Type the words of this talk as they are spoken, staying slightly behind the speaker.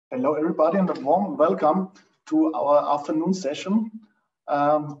Hello, everybody, and a warm welcome to our afternoon session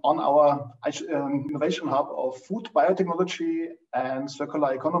on our Innovation Hub of Food, Biotechnology, and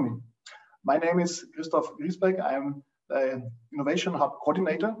Circular Economy. My name is Christoph Griesbeck. I'm the Innovation Hub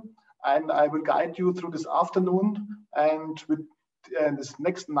Coordinator, and I will guide you through this afternoon. And with this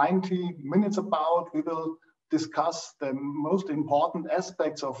next 90 minutes we will discuss the most important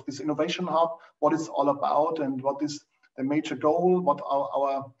aspects of this Innovation Hub, what it's all about, and what is the major goal, what are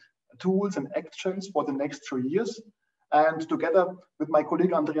our tools and actions for the next 3 years. And together with my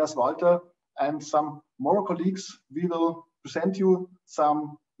colleague Andreas Walter and some more colleagues, we will present you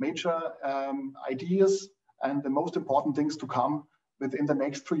some major ideas and the most important things to come within the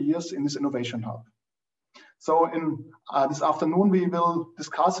next 3 years in this Innovation Hub. So in this afternoon, we will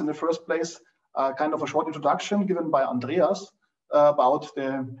discuss in the first place kind of a short introduction given by Andreas about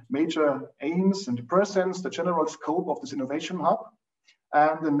the major aims and the presence, the general scope of this Innovation Hub.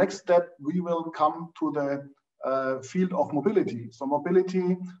 And the next step, we will come to the field of mobility. So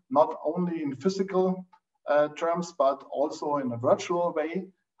mobility, not only in physical terms, but also in a virtual way,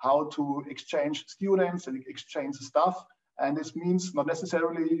 how to exchange students and exchange stuff. And this means not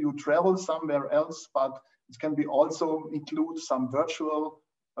necessarily you travel somewhere else, but it can be also include some virtual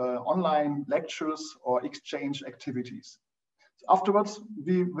online lectures or exchange activities. Afterwards,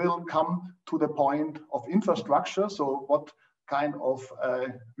 we will come to the point of infrastructure. So what kind of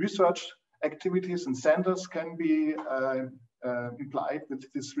research activities and centers can be implied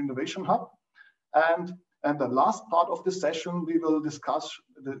with this Innovation Hub. And the last part of the session, we will discuss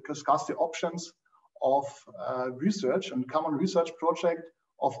the options of research and common research project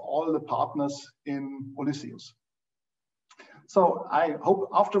of all the partners in Ulysseus. So I hope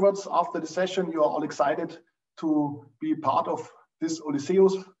afterwards, after the session, you are all excited to be part of this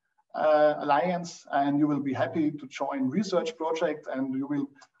Ulysseus Alliance, and you will be happy to join research projects, and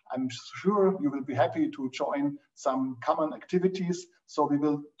I'm sure you will be happy to join some common activities. So we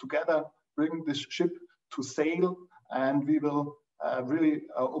will together bring this ship to sail, and we will really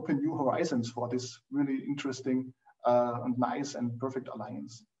open new horizons for this really interesting and nice and perfect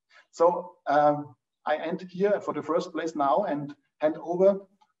alliance. So I end here for the first place now and hand over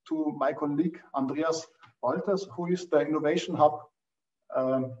to my colleague Andreas Walters, who is the Innovation Hub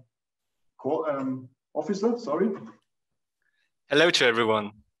officer. Sorry. Hello to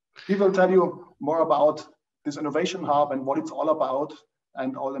everyone. He will tell you more about this Innovation Hub and what it's all about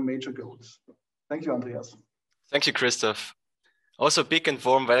and all the major goals. Thank you, Andreas. Thank you, Christoph. Also, big and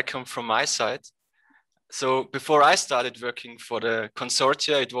warm welcome from my side. So before I started working for the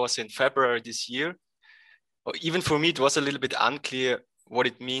consortia, it was in February this year. Even for me, it was a little bit unclear what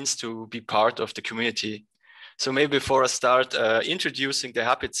it means to be part of the community. So maybe before I start introducing the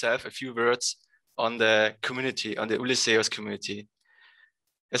hub itself, a few words on the community, on the Ulysseus community,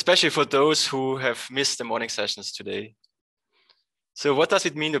 especially for those who have missed the morning sessions today. So what does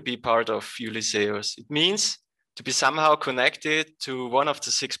it mean to be part of Ulysseus? It means to be somehow connected to one of the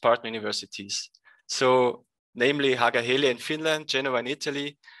 6 partner universities. So namely Haga Helia in Finland, Genoa in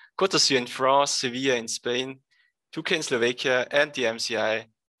Italy, Côte d'Azur in France, Sevilla in Spain, Tuca in Slovakia, and the MCI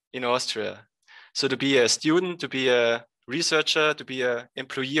in Austria. So to be a student, to be a researcher, to be an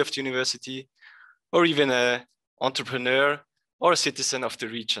employee of the university, or even an entrepreneur or a citizen of the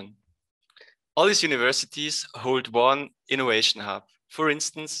region. All these universities hold one innovation hub. For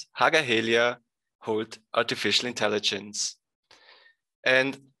instance, Haga Helia hold artificial intelligence.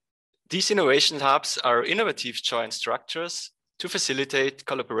 And these innovation hubs are innovative joint structures to facilitate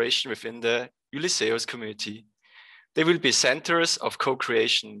collaboration within the Ulysseus community. They will be centers of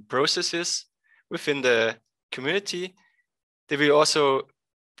co-creation processes within the community. They will also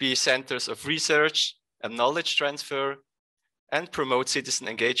be centers of research and knowledge transfer and promote citizen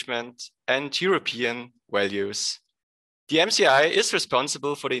engagement and European values. The MCI is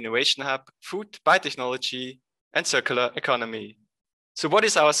responsible for the Innovation Hub, Food, Biotechnology, and Circular Economy. So what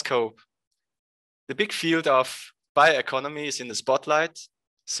is our scope? The big field of bioeconomy is in the spotlight.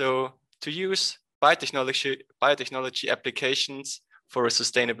 So to use biotechnology applications for a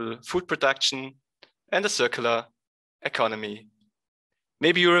sustainable food production and a circular economy.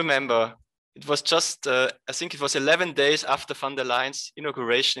 Maybe you remember, it was just, I think it was 11 days after von der Leyen's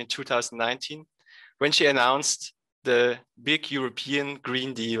inauguration in 2019, when she announced the big European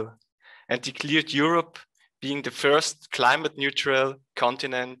Green Deal and declared Europe being the first climate neutral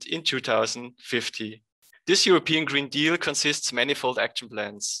continent in 2050. This European Green Deal consists manifold action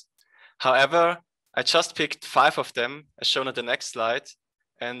plans. However, I just picked 5 of them, as shown on the next slide,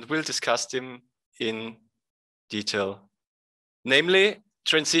 and we'll discuss them in detail. Namely,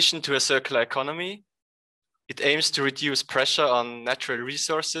 transition to a circular economy, It aims to reduce pressure on natural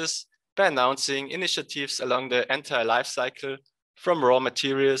resources by announcing initiatives along the entire life cycle, from raw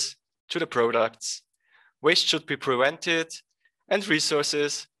materials to the products. Waste should be prevented and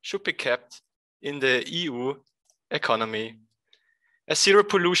resources should be kept in the EU economy. A zero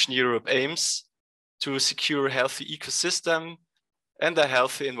pollution Europe aims to secure a healthy ecosystem and a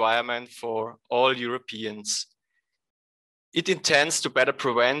healthy environment for all Europeans. It intends to better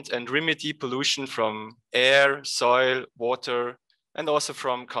prevent and remedy pollution from air, soil, water, and also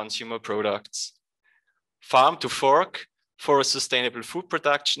from consumer products. Farm to fork for a sustainable food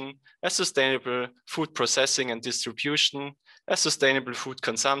production, a sustainable food processing and distribution, a sustainable food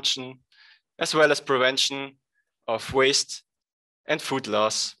consumption, as well as prevention of waste and food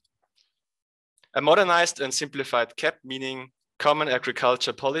loss. A modernized and simplified CAP, meaning Common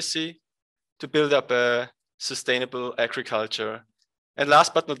Agriculture Policy, to build up a sustainable agriculture. And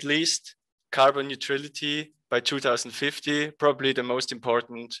last but not least, carbon neutrality by 2050, probably the most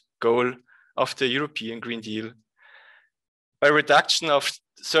important goal of the European Green Deal. By reduction of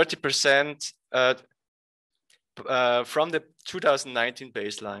 30% from the 2019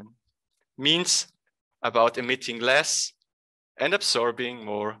 baseline, means about emitting less and absorbing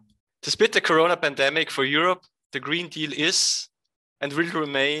more. Despite the corona pandemic for Europe, the Green Deal is and will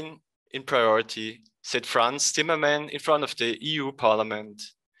remain in priority, said Franz Timmermans in front of the EU Parliament.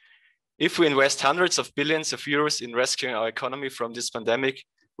 If we invest hundreds of billions of euros in rescuing our economy from this pandemic,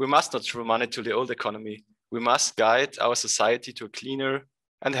 we must not throw money to the old economy. We must guide our society to a cleaner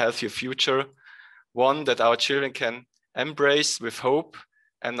and healthier future, one that our children can embrace with hope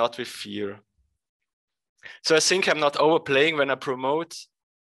and not with fear. So I think I'm not overplaying when I promote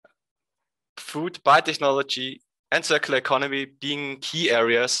food, biotechnology, and circular economy being key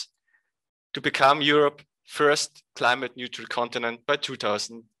areas to become Europe's first climate neutral continent by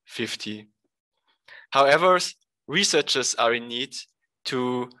 2050. However, researchers are in need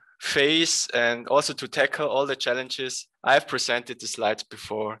to face and also to tackle all the challenges I've presented the slides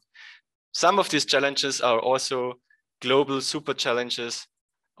before. Some of these challenges are also global super challenges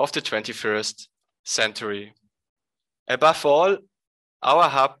of the 21st century. Above all, our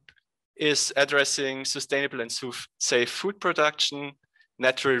hub is addressing sustainable and safe food production,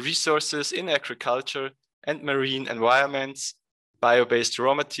 natural resources in agriculture and marine environments, bio-based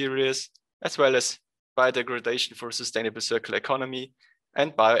raw materials, as well as biodegradation for sustainable circular economy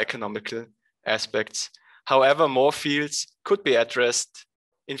and bioeconomical aspects. However, more fields could be addressed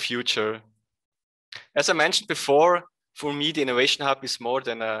in future. As I mentioned before, for me, the Innovation Hub is more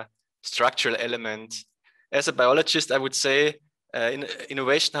than a structural element. As a biologist, I would say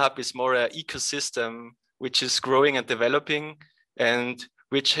Innovation Hub is more an ecosystem which is growing and developing and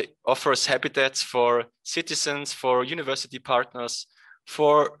which offers habitats for citizens, for university partners,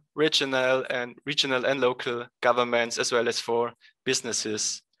 for regional and local governments, as well as for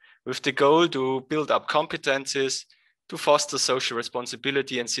businesses, with the goal to build up competencies, to foster social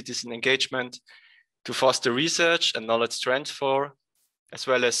responsibility and citizen engagement, to foster research and knowledge transfer, as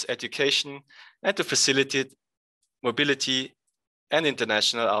well as education, and to facilitate mobility and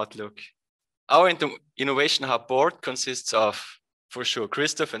international outlook. Our Innovation Hub board consists of, for sure,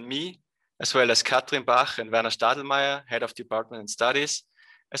 Christoph and me, as well as Katrin Bach and Werner Stadelmeier, head of department and studies,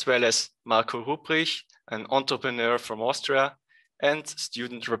 as well as Marco Ruprich, an entrepreneur from Austria, and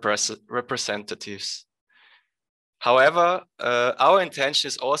student representatives. However, our intention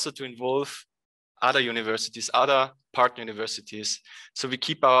is also to involve other universities, other partner universities. So we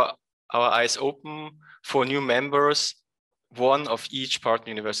keep our eyes open for new members, one of each partner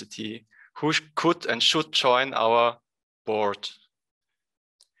university, who could and should join our board.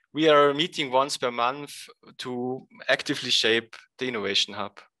 We are meeting once per month to actively shape the Innovation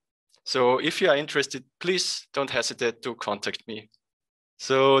Hub. So if you are interested, please don't hesitate to contact me.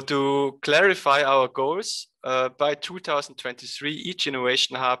 So to clarify our goals, by 2023, each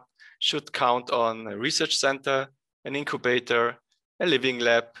Innovation Hub should count on a research center, an incubator, a living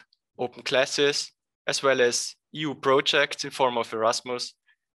lab, open classes, as well as EU projects in form of Erasmus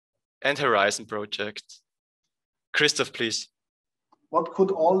and Horizon projects. Christoph, please. What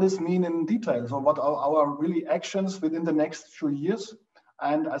could all this mean in detail? So what are our really actions within the next few years?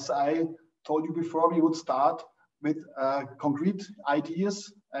 And as I told you before, we would start with concrete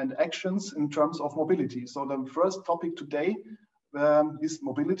ideas and actions in terms of mobility. So the first topic today is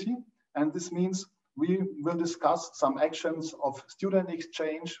mobility. And this means we will discuss some actions of student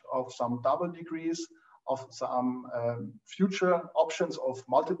exchange, of some double degrees, of some future options of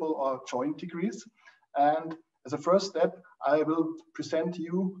multiple or joint degrees. And as a first step, I will present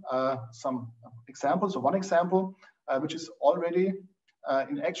you some examples. So one example, which is already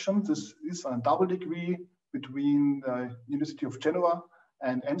in action. This is a double degree between the University of Genoa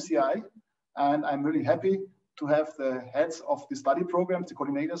and MCI. And I'm really happy to have the heads of the study programs, the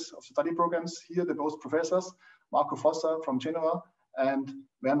coordinators of the study programs here, the both professors, Marco Fossa from Genoa and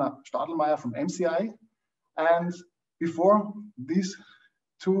Werner Stadelmeier from MCI. And before these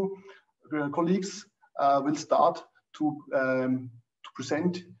two colleagues will start to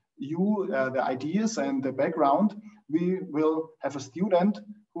present you the ideas and the background, we will have a student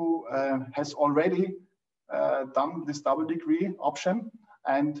who has already done this double degree option,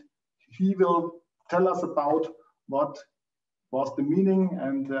 and he will tell us about what was the meaning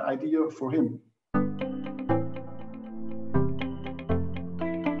and the idea for him.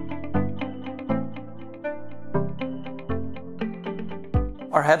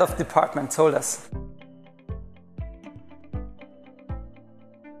 Our head of department told us,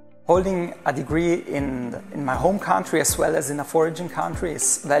 holding a degree in my home country as well as in a foreign country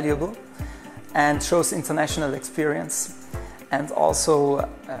is valuable and shows international experience. And also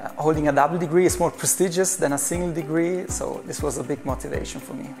holding a double degree is more prestigious than a single degree, so this was a big motivation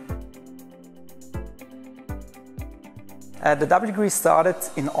for me. The double degree started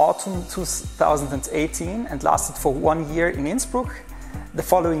in autumn 2018 and lasted for 1 year in Innsbruck. The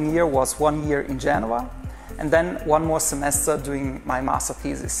following year was 1 year in Genoa, and then one more semester doing my master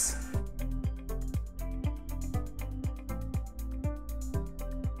thesis.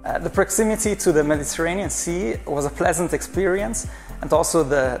 The proximity to the Mediterranean Sea was a pleasant experience, and also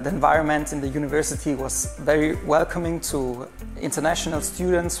the environment in the university was very welcoming to international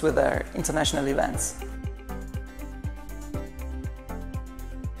students with their international events.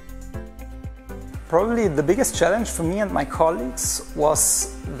 Probably the biggest challenge for me and my colleagues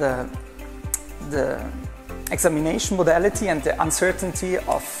was the examination modality and the uncertainty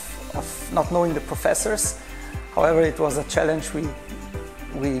of not knowing the professors. However, it was a challenge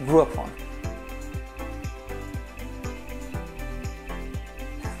we grew upon.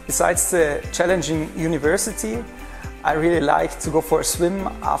 Besides the challenging university, I really like to go for a swim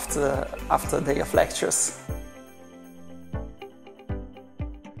after a day of lectures.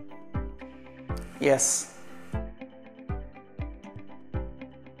 Yes.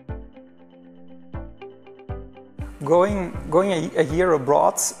 Going a year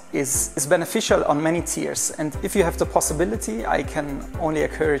abroad is beneficial on many tiers, and if you have the possibility, I can only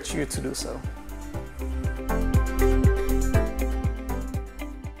encourage you to do so.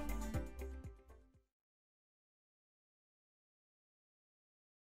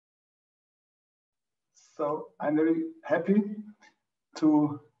 So I'm very happy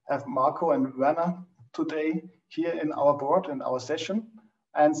to have Marco and Werner today here in our board and our session.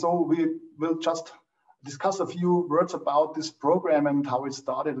 And so we will just discuss a few words about this program and how it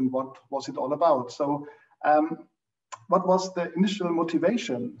started and what was it all about. So what was the initial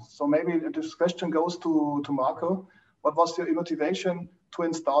motivation? So maybe this question goes to Marco. What was your motivation to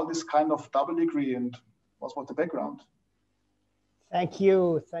install this kind of double degree, and what was the background? Thank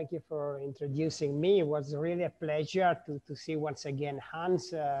you for introducing me. It was really a pleasure to see once again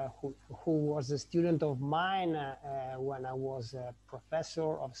Hans, who was a student of mine when I was a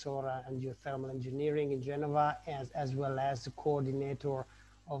professor of solar and geothermal engineering in Genova, as well as the coordinator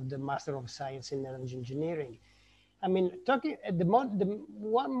of the Master of Science in Energy Engineering. I mean, the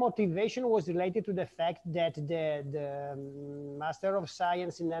one motivation was related to the fact that the Master of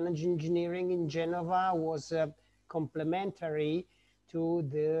Science in Energy Engineering in Genova was complementary to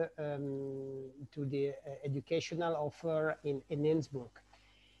the educational offer in Innsbruck.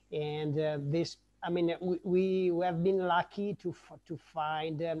 And this, I mean, we have been lucky to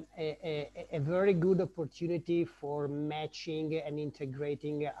find a very good opportunity for matching and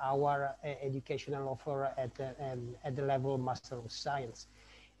integrating our educational offer at the level of Master of Science.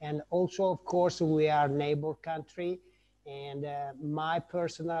 And also, of course, we are neighbor country. And my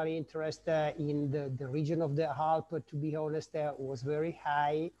personal interest in the region of the Alp, to be honest, was very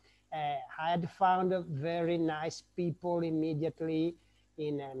high. I had found very nice people immediately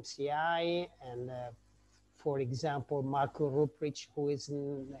in MCI, and for example, Marco Ruprecht, who is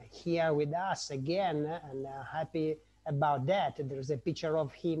here with us again, and happy about that. There's a picture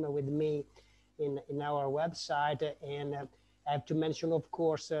of him with me in our website, and I have to mention, of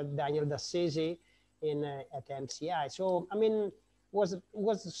course, Daniel D'Assisi at MCI. So I mean, was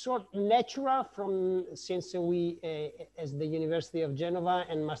sort of natural since we, as the University of Genova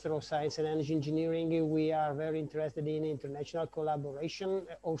and Master of Science and Energy Engineering, we are very interested in international collaboration.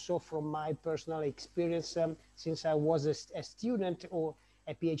 Also, from my personal experience, since I was a student or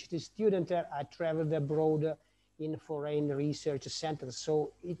a PhD student, I traveled abroad in foreign research centers.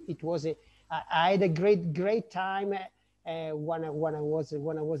 So it was I had a great time when I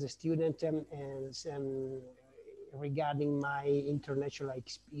was a student, and regarding my international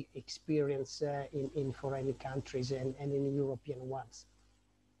experience in foreign countries and in European ones.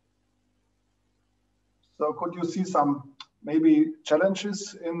 So could you see some maybe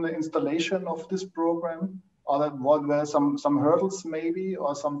challenges in the installation of this program, or that were some hurdles maybe,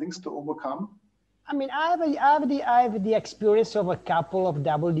 or some things to overcome? I mean, I have the experience of a couple of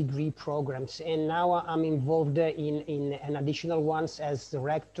double degree programs, and now I'm involved in an additional ones as the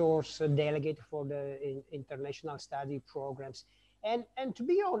rector's delegate for the international study programs. And to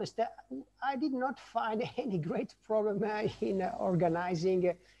be honest, I did not find any great problem in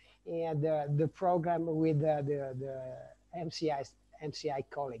organizing the program with the MCI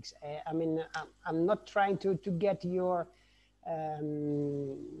colleagues. I mean, I'm not trying to get your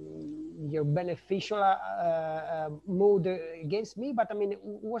beneficial mood against me, but I mean, it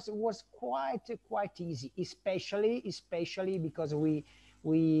was quite easy, especially because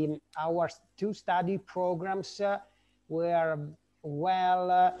our two study programs were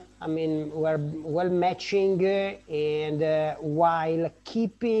well matching, and while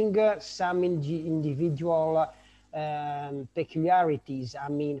keeping some individual peculiarities. I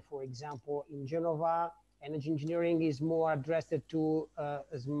mean, for example, in Genova, energy engineering is more addressed to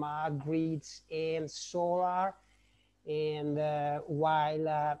smart grids and solar, and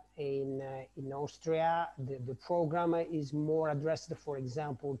while in Austria, the program is more addressed, for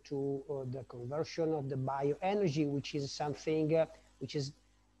example, to the conversion of the bioenergy, which is something which is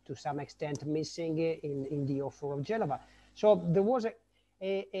to some extent missing in the offer of Genova. So there was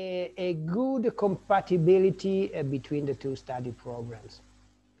a good compatibility between the two study programs.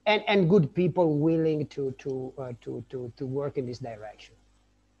 And good people willing to work in this direction.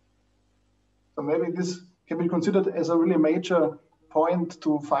 So maybe this can be considered as a really major point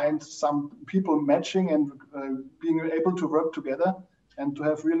to find some people matching and being able to work together and to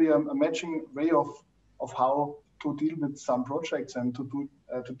have really a matching way of how to deal with some projects and to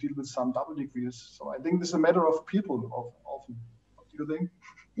deal with some double degrees. So I think this is a matter of people often. What do you think?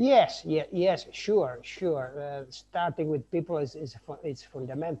 Yes, sure. Starting with people is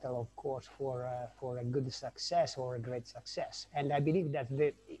fundamental, of course, for a good success or a great success. And I believe that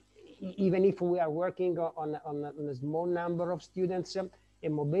even if we are working on a small number of students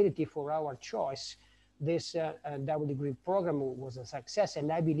in mobility for our choice, this double degree program was a success.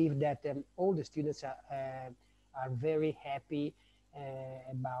 And I believe that all the students are very happy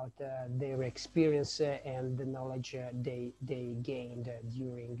about their experience and the knowledge they gained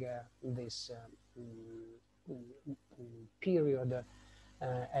during this period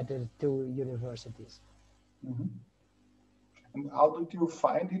at the two universities. Mm-hmm. And how did you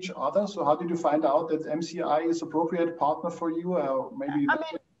find each other? So how did you find out that MCI is appropriate partner for you? Maybe. I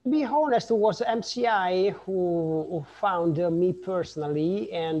mean, to be honest, it was MCI who found me personally,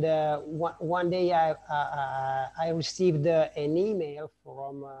 and one day I received an email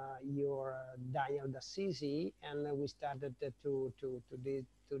from your Daniel D'Assisi, and we started to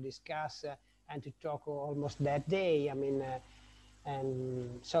discuss and to talk almost that day. I mean,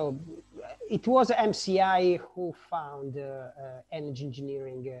 and so it was MCI who found energy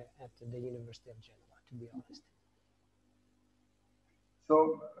engineering at the University of Genova, to be honest.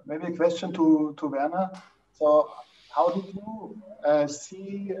 So maybe a question to Werner. So how did you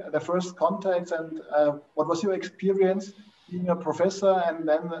see the first contacts, and what was your experience being a professor and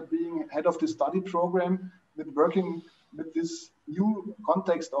then being head of the study program with working with this new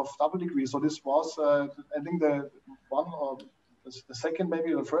context of double degree? So this was, I think, the one or the second,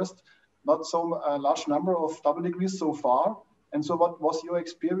 maybe the first, not so large number of double degrees so far. And so what was your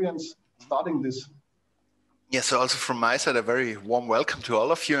experience starting this? Yeah, so also from my side, a very warm welcome to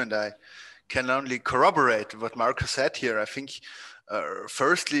all of you. And I can only corroborate what Marco said here. I think,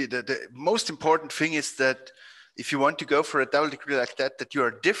 firstly, the most important thing is that if you want to go for a double degree like that, that you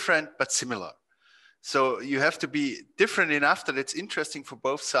are different but similar. So you have to be different enough that it's interesting for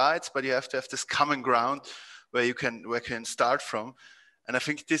both sides, but you have to have this common ground where you can start from. And I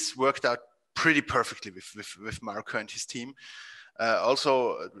think this worked out pretty perfectly with Marco and his team.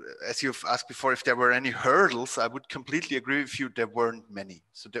 Also, as you've asked before, if there were any hurdles, I would completely agree with you. There weren't many.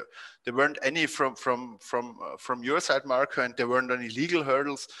 So there weren't any from your side, Marco, and there weren't any legal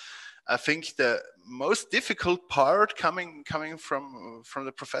hurdles. I think the most difficult part coming from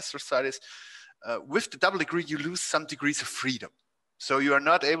the professor's side is with the double degree, you lose some degrees of freedom. So you are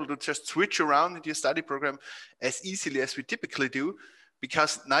not able to just switch around in your study program as easily as we typically do,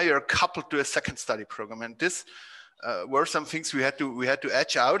 because now you're coupled to a second study program, and this were some things we had to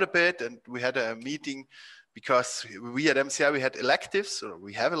edge out a bit. And we had a meeting because we at MCI, we had electives, or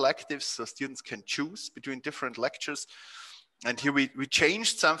we have electives, so students can choose between different lectures. And here we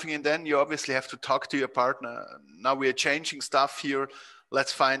changed something, and then you obviously have to talk to your partner. Now we are changing stuff here.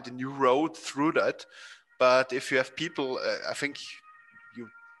 Let's find a new road through that. But if you have people, I think you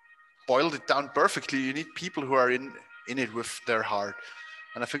boiled it down perfectly. You need people who are in it with their heart.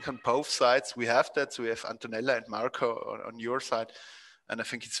 And I think on both sides we have that. So we have Antonella and Marco on your side. And I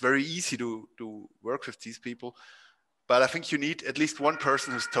think it's very easy to work with these people. But I think you need at least one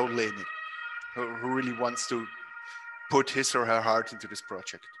person who's totally in it, who really wants to put his or her heart into this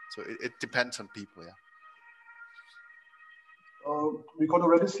project. So it depends on people, yeah. We could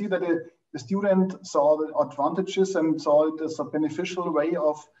already see that the student saw the advantages and saw it as a beneficial way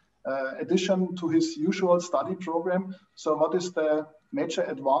of addition to his usual study program. So what is the major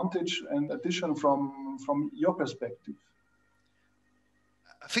advantage and addition from your perspective?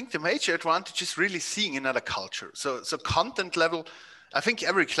 I think the major advantage is really seeing another culture. So content level, I think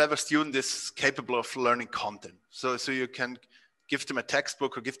every clever student is capable of learning content. So you can give them a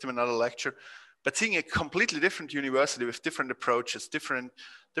textbook or give them another lecture, but seeing a completely different university with different approaches, different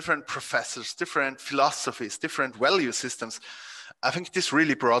professors, different philosophies, different value systems, I think this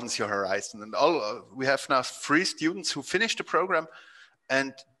really broadens your horizon. And we have now 3 students who finished the program,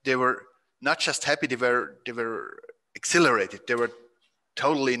 and they were not just happy, they were exhilarated. They were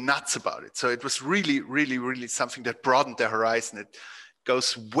totally nuts about it. So it was really, really, really something that broadened their horizon. It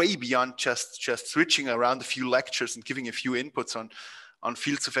goes way beyond just switching around a few lectures and giving a few inputs on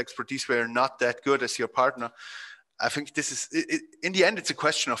fields of expertise where you're not that good as your partner. I think this is, in the end, it's a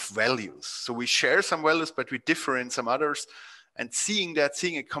question of values. So we share some values, but we differ in some others. And seeing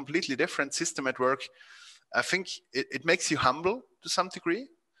a completely different system at work, I think it makes you humble to some degree.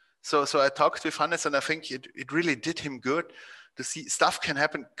 So I talked with Hannes, and I think it really did him good to see stuff can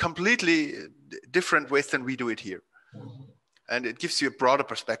happen completely different ways than we do it here. And it gives you a broader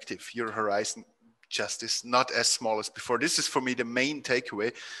perspective. Your horizon just is not as small as before. This is for me the main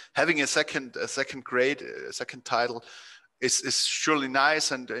takeaway. Having a second grade, a second title is surely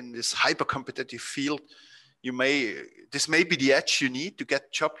nice, and in this hyper competitive field, this may be the edge you need to get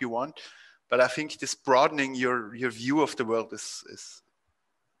the job you want, but I think this broadening your view of the world is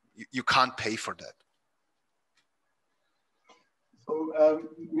you can't pay for that. So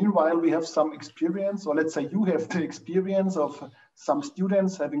meanwhile, we have some experience, or let's say you have the experience of some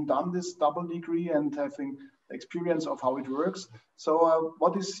students having done this double degree and having the experience of how it works. So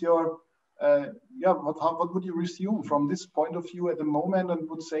what is your, what would you resume from this point of view at the moment, and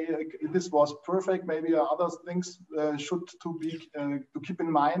would say this was perfect, maybe other things should to keep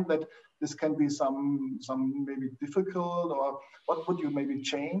in mind that this can be some maybe difficult, or what would you maybe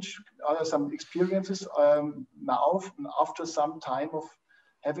change? Are there some experiences now after some time of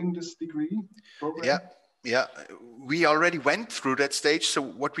having this degree program? Yeah, we already went through that stage. So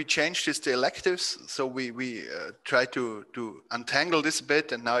what we changed is the electives. So we tried to untangle this a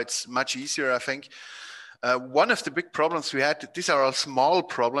bit, and now it's much easier, I think. One of the big problems we had, these are all small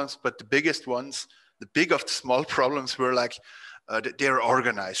problems, but the biggest ones, the big of the small problems were like, they're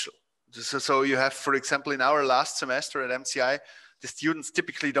organizational. So you have, for example, in our last semester at MCI, the students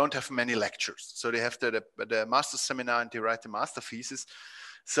typically don't have many lectures. So they have the master's seminar and they write the master thesis.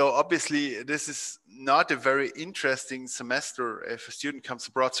 So obviously this is not a very interesting semester if a student comes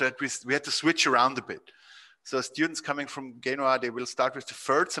abroad. So we had to switch around a bit. So students coming from Genoa, they will start with the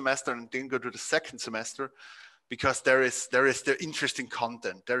 3rd semester and then go to the 2nd semester, because there is the interesting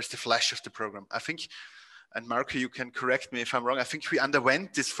content. There is the flash of the program. I think, and Marco, you can correct me if I'm wrong, I think we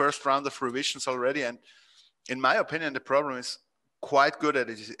underwent this first round of revisions already. And in my opinion, the program is quite good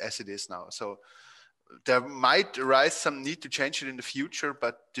as it is now. So there might arise some need to change it in the future,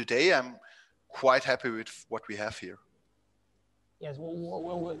 but today I'm quite happy with what we have here. Yes,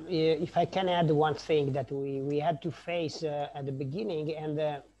 well, if I can add one thing that we had to face at the beginning,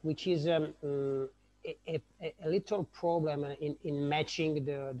 and which is a little problem in matching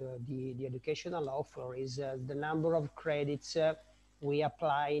the educational offer, is the number of credits we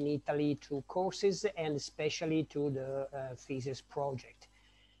apply in Italy to courses, and especially to the thesis project.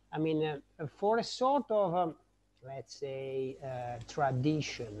 I mean, for a sort of, let's say,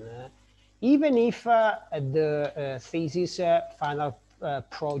 tradition, even if the thesis final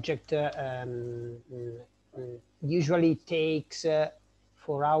project usually takes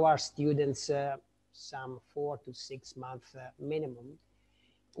for our students some 4 to 6 months minimum,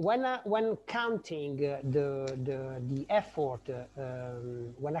 when counting the effort,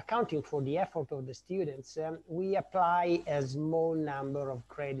 when accounting for the effort of the students, we apply a small number of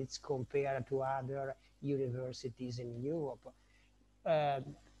credits compared to other universities in Europe.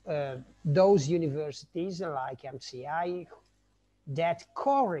 those universities like MCI that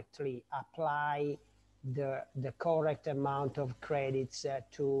correctly apply the correct amount of credits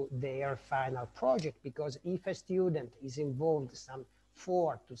to their final project. Because if a student is involved some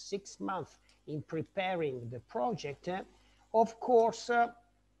 4 to 6 months in preparing the project, of course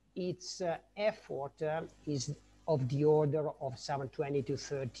its effort is of the order of some 20 to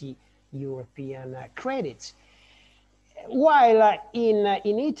 30 European credits. While in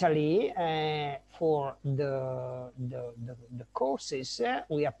Italy, for the courses,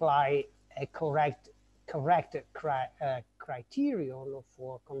 we apply a correct criterion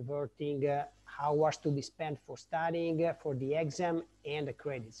for converting hours to be spent for studying, for the exam and the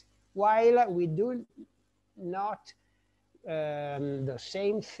credits. While we do not the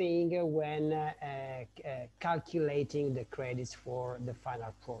same thing when calculating the credits for the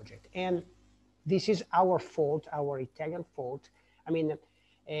final project. And this is our fault, our Italian fault. I mean,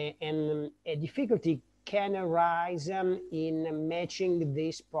 and a difficulty can arise in matching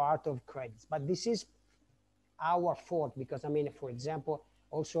this part of credits, but this is our fault because, I mean, for example,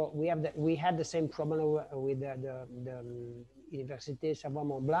 also we had the same problem with the Université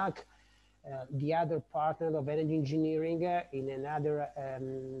Savoie-Mont Blanc, the other partner of energy engineering in another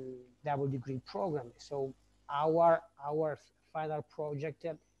double degree program. So our final project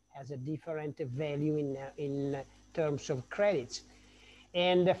has a different value in terms of credits.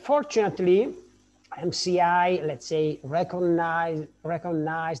 And fortunately, MCI, let's say, recognized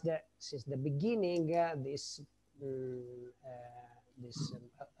since the beginning this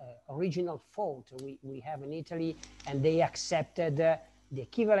original fault we have in Italy, and they accepted the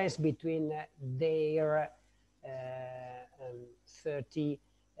equivalence between their 30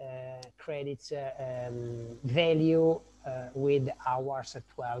 credits value with ours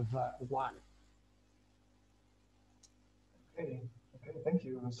 12.1. Okay, thank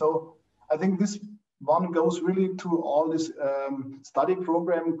you. So I think this one goes really to all these study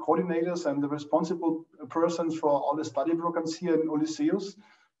program coordinators and the responsible persons for all the study programs here in Ulysseus.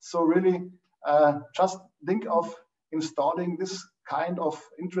 So really just think of installing this kind of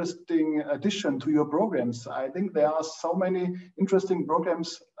interesting addition to your programs. I think there are so many interesting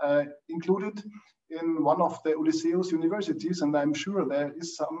programs included in one of the Ulysseus universities, and I'm sure there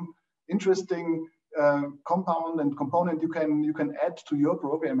is some interesting compound and component you can add to your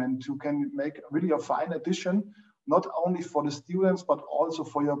program, and you can make really a fine addition, not only for the students but also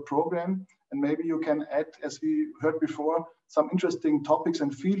for your program. And maybe you can add, as we heard before, some interesting topics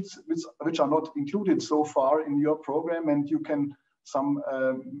and fields which are not included so far in your program, and you can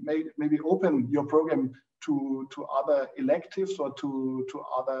maybe open your program to other electives or to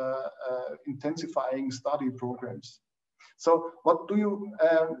other intensifying study programs. So what do you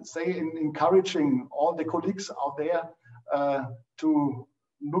say in encouraging all the colleagues out there to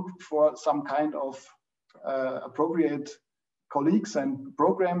look for some kind of appropriate colleagues and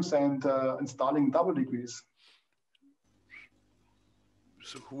programs and installing double degrees?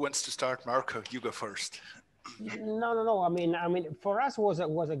 So who wants to start? Marco, you go first. No. I mean, for us was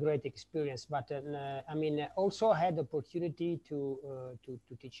a great experience, but I mean, also had the opportunity to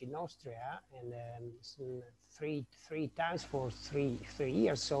teach in Austria, and three times for three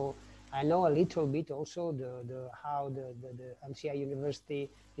years. So I know a little bit also how the MCI University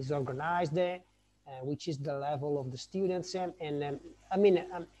is organized, which is the level of the students, and I mean.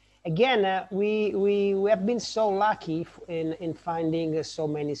 Again, we have been so lucky in finding so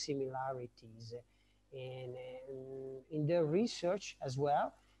many similarities in the research as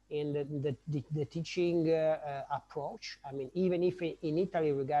well, in the teaching approach. I mean, even if in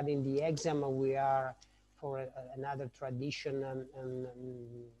Italy regarding the exam we are for another tradition and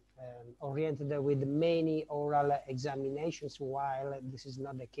oriented with many oral examinations, while this is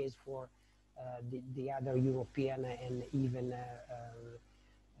not the case for the other European and even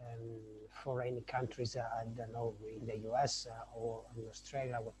foreign countries, I don't know, in the US or in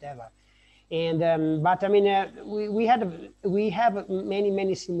Australia, whatever. And but I mean, we have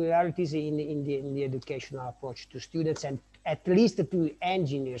many similarities in the educational approach to students, and at least to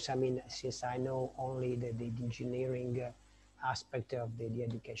engineers. I mean, since I know only the engineering aspect of the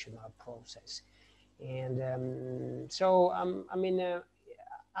educational process, and so I mean,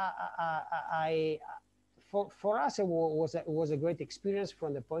 For us, it was a great experience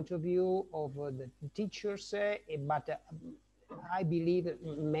from the point of view of the teachers, but I believe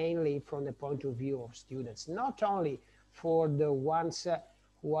mainly from the point of view of students, not only for the ones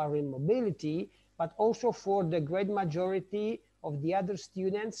who are in mobility, but also for the great majority of the other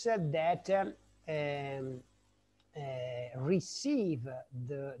students that receive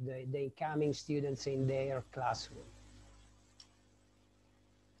the incoming students in their classroom.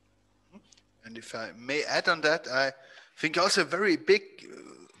 And if I may add on that, I think also a very big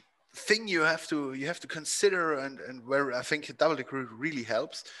thing you have to consider, and where I think a double degree really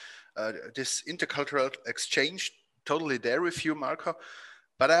helps, this intercultural exchange, totally there with you, Marco.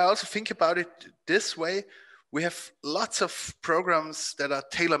 But I also think about it this way: we have lots of programs that are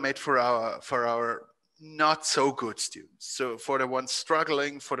tailor-made for our not so good students. So for the ones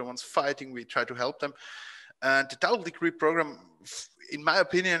struggling, for the ones fighting, we try to help them. And the double degree program, in my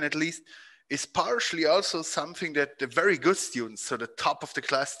opinion at least, is partially also something that the very good students, so the top of the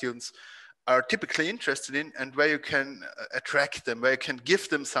class students, are typically interested in, and where you can attract them, where you can give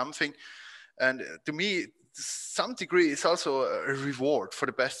them something. And to me, some degree is also a reward for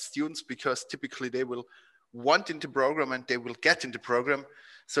the best students, because typically they will want in the program and they will get in the program.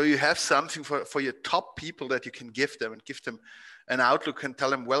 So you have something for your top people that you can give them, and give them an outlook and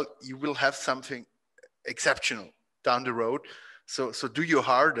tell them, well, you will have something exceptional down the road. So do your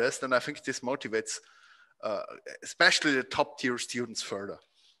hardest. And I think this motivates especially the top tier students further.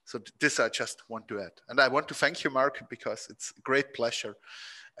 So this I just want to add. And I want to thank you, Mark, because it's a great pleasure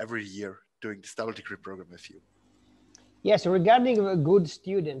every year doing this double degree program with you. Yes, regarding good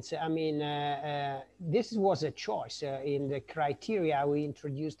students, I mean, this was a choice in the criteria we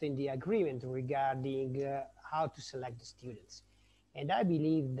introduced in the agreement regarding how to select the students. And I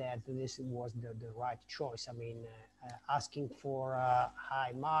believe that this was the right choice. I mean, asking for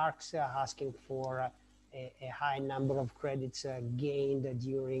high marks, asking for a high number of credits gained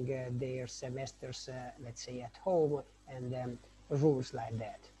during their semesters, let's say at home, and rules like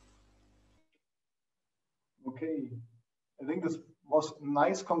that. Okay. I think this was a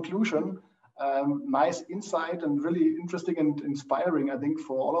nice conclusion, nice insight, and really interesting and inspiring, I think,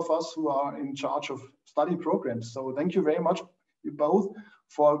 for all of us who are in charge of study programs. So thank you very much, you both,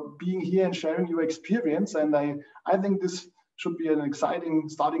 for being here and sharing your experience. And I think this should be an exciting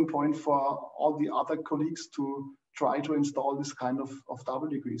starting point for all the other colleagues to try to install this kind of double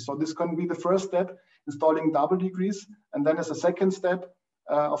degrees. So this can be the first step, installing double degrees. And then as a second step,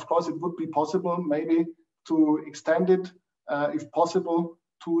 of course, it would be possible maybe to extend it if possible,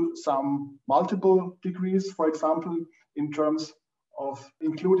 to some multiple degrees, for example, in terms of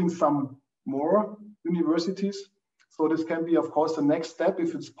including some more universities. So this can be, of course, the next step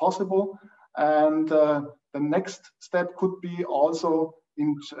if it's possible. And the next step could be also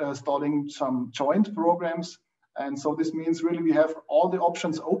installing some joint programs. And so this means really we have all the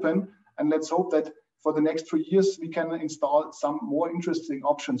options open, and let's hope that for the next 3 years, we can install some more interesting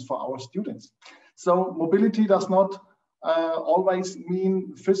options for our students. So mobility does not always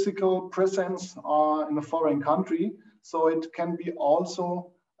mean physical presence in a foreign country. So it can be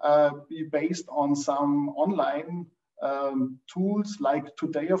also be based on some online tools, like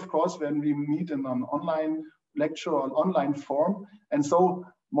today, of course, when we meet in an online lecture or online form. And so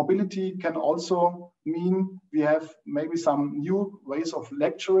mobility can also mean we have maybe some new ways of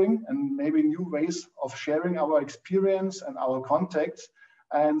lecturing and maybe new ways of sharing our experience and our contacts.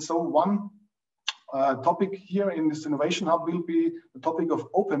 And so one topic here in this Innovation Hub will be the topic of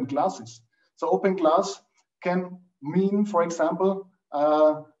open classes. So open class can mean, for example,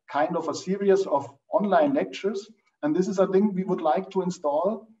 kind of a series of online lectures. And this is a thing we would like to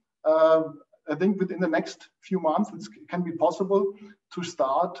install. I think within the next few months, it can be possible to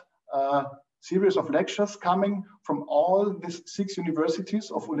start a series of lectures coming from all these 6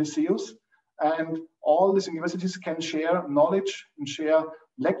 universities of Ulysseus. And all these universities can share knowledge and share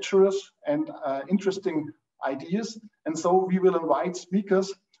lecturers and interesting ideas. And so we will invite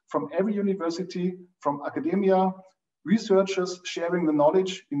speakers from every university, from academia, researchers sharing the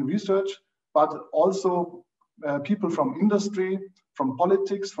knowledge in research, but also people from industry, from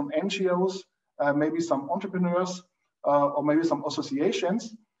politics, from NGOs, maybe some entrepreneurs, or maybe some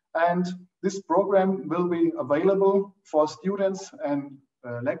associations. And this program will be available for students and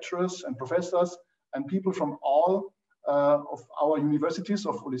lecturers and professors and people from all of our universities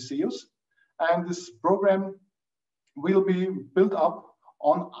of Ulysseus. And this program will be built up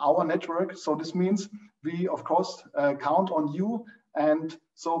on our network. So this means we, of course, count on you. And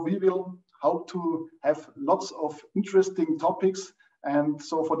so we will hope to have lots of interesting topics. And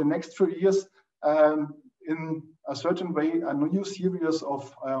so for the next 3 years, in a certain way, a new series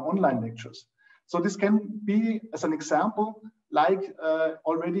of online lectures. So this can be, as an example, like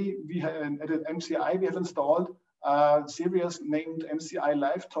already we have at MCI, we have installed a series named MCI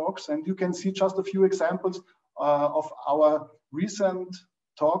Live Talks, and you can see just a few examples of our recent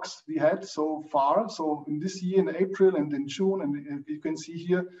talks we had so far. So in this year, in April and in June, and you can see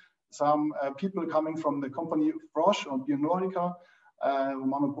here some people coming from the company Roche or Bioeconomy,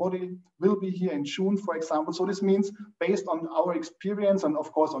 Romano Prodi will be here in June, for example. So this means based on our experience and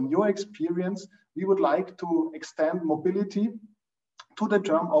of course on your experience, we would like to extend mobility to the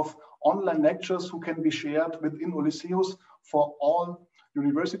term of online lectures who can be shared within Ulysseus for all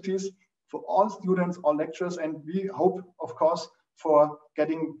universities, for all students, all lecturers, and we hope, of course, for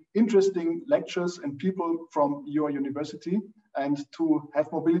getting interesting lectures and people from your university and to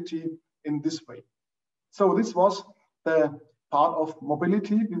have mobility in this way. So this was the part of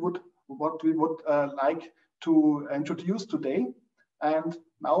mobility what we would like to introduce today. And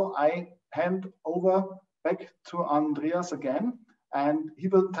now I hand over back to Andreas again, and he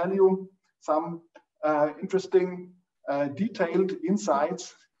will tell you some interesting detailed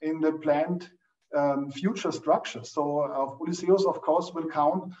insights in the planned future structures. So Ulysseus, of course, will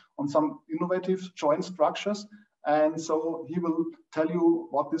count on some innovative joint structures. And so he will tell you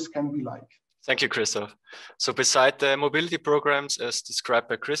what this can be like. Thank you, Christoph. So beside the mobility programs as described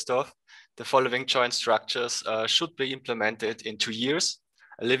by Christoph, the following joint structures should be implemented in 2 years: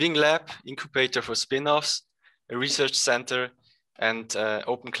 a living lab, incubator for spin-offs, a research center, and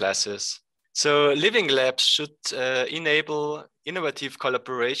open classes. So living labs should enable innovative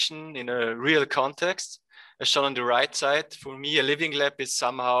collaboration in a real context. As shown on the right side, for me, a living lab is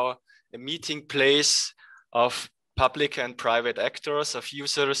somehow a meeting place of public and private actors, of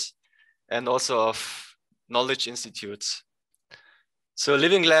users, and also of knowledge institutes. So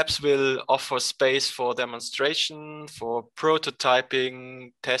living labs will offer space for demonstration, for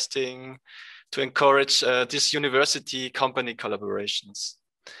prototyping, testing, to encourage these university company collaborations.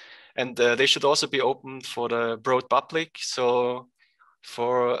 And they should also be open for the broad public. So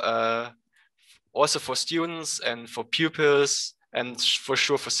for also for students and for pupils and for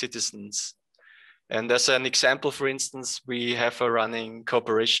sure for citizens. And as an example, for instance, we have a running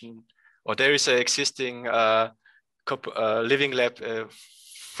cooperation, or there is an existing living lab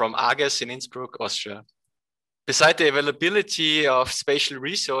from AGES in Innsbruck, Austria. Beside the availability of spatial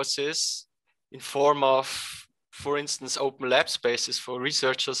resources in form of, for instance, open lab spaces for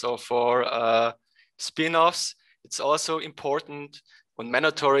researchers or for spin-offs, it's also important and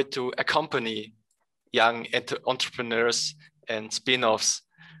mandatory to accompany young entrepreneurs and spin-offs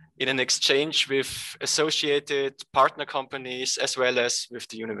in an exchange with associated partner companies as well as with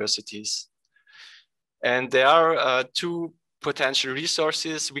the universities. And there are 2 potential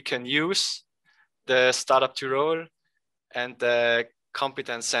resources we can use: the Startup Tirol and the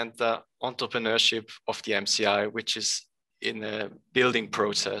Competence Center Entrepreneurship of the MCI, which is in a building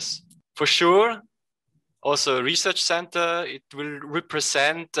process. For sure, also a research center, it will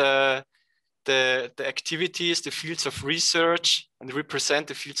represent the activities, the fields of research, and represent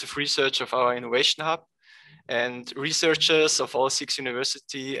the fields of research of our innovation hub. And researchers of all 6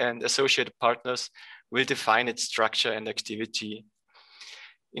 universities and associated partners will define its structure and activity.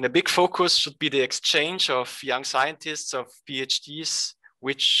 In a big focus should be the exchange of young scientists, of PhDs,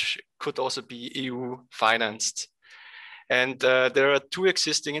 which could also be EU financed. And there are 2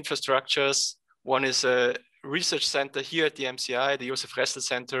 existing infrastructures. One is a research center here at the MCI, the Josef Ressel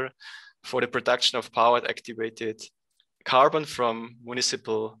Center, for the production of powered activated carbon from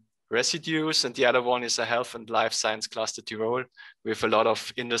municipal residues. And the other one is a health and life science cluster Tirol with a lot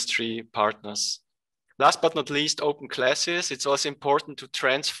of industry partners. Last but not least, open classes. It's also important to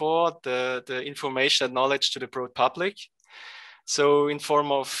transfer the information and knowledge to the broad public. So in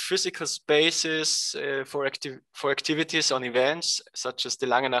form of physical spaces for activities on events, such as the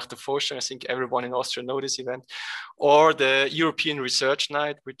Lange Nacht der Forschung, I think everyone in Austria knows this event, or the European Research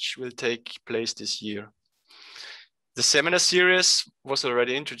Night, which will take place this year. The seminar series was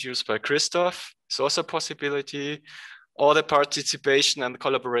already introduced by Christoph. It's also a possibility, or the participation and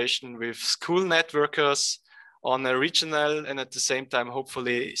collaboration with school networkers on a regional and at the same time,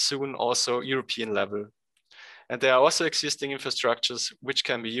 hopefully soon also European level. And there are also existing infrastructures which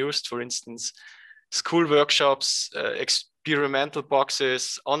can be used, for instance, school workshops, experimental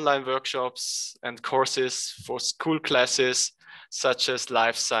boxes, online workshops and courses for school classes, such as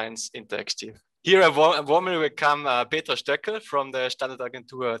Life Science Interactive. Here I warmly welcome Petra Stöckel from the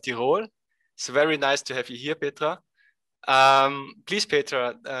Standortagentur Tirol. It's very nice to have you here, Petra. Please,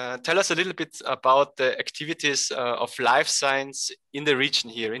 Petra, tell us a little bit about the activities of life science in the region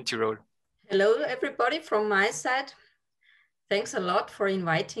here in Tirol. Hello, everybody from my side. Thanks a lot for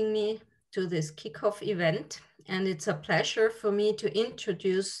inviting me to this kickoff event. And it's a pleasure for me to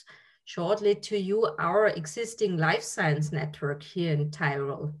introduce shortly to you our existing life science network here in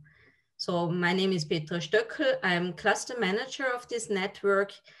Tyrol. So my name is Petra Stöckel. I'm cluster manager of this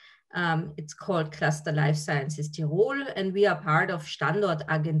network. It's called Cluster Life Sciences Tirol, and we are part of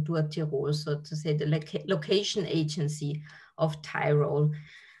Standortagentur Tirol, so to say the location agency of Tyrol.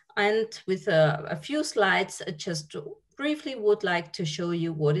 And with a few slides, I just briefly would like to show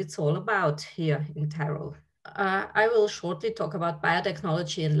you what it's all about here in Tyrol. I will shortly talk about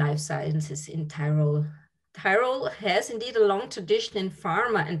biotechnology and life sciences in Tyrol. Tyrol has indeed a long tradition in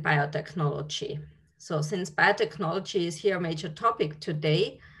pharma and biotechnology. So since biotechnology is here a major topic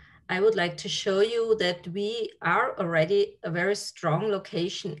today, I would like to show you that we are already a very strong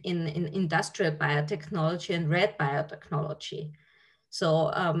location in industrial biotechnology and red biotechnology. So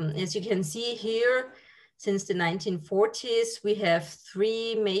as you can see here, since the 1940s, we have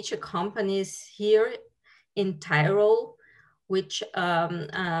 3 major companies here in Tyrol, which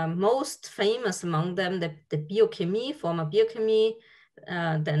most famous among them, the Biochemie, former Biochemie,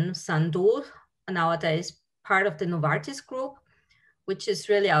 then Sandoz, nowadays part of the Novartis group, which is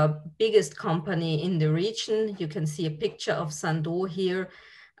really our biggest company in the region. You can see a picture of Sandoz here.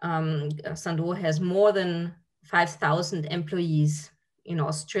 Sandoz has more than 5,000 employees in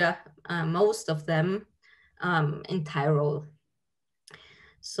Austria, most of them in Tyrol.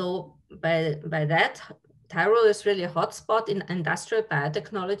 So by that, Tyrol is really a hotspot in industrial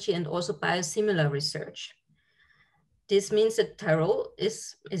biotechnology and also biosimilar research. This means that Tyrol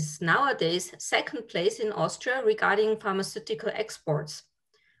is nowadays 2nd place in Austria regarding pharmaceutical exports,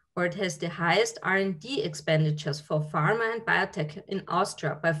 where it has the highest R&D expenditures for pharma and biotech in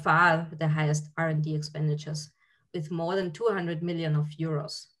Austria, by far the highest R&D expenditures, with more than 200 million of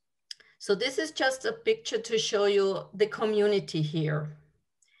euros. So this is just a picture to show you the community here.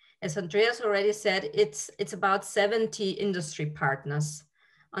 As Andreas already said, it's about 70 industry partners.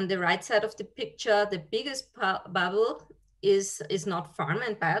 On the right side of the picture, the biggest bubble is not pharma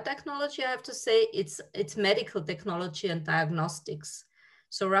and biotechnology, I have to say, it's medical technology and diagnostics.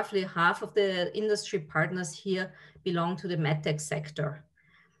 So roughly half of the industry partners here belong to the medtech sector.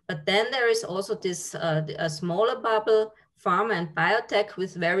 But then there is also this a smaller bubble, pharma and biotech,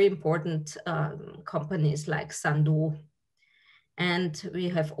 with very important companies like Sandoz. And we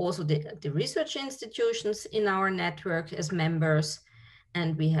have also the research institutions in our network as members.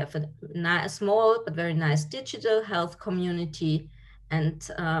 And we have a small but very nice digital health community and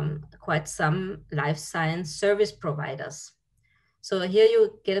quite some life science service providers. So here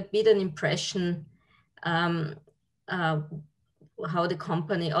you get a bit an impression how the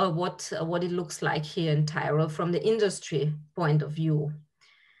company, or what it looks like here in Tyrol from the industry point of view.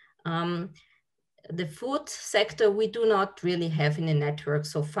 The food sector we do not really have in the network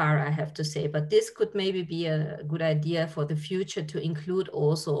so far, I have to say, but this could maybe be a good idea for the future to include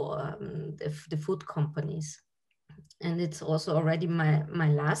also the food companies. And it's also already my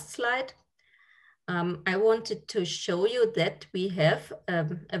last slide. I wanted to show you that we have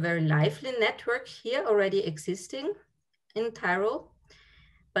a very lively network here already existing in Tyrol.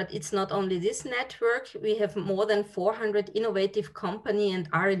 But it's not only this network, we have more than 400 innovative company and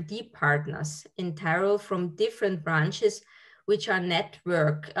R&D partners in Tyrol from different branches, which are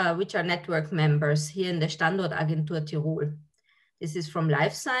network members here in the Standortagentur Tirol. This is from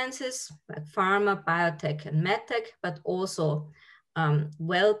life sciences, like pharma, biotech, and medtech, but also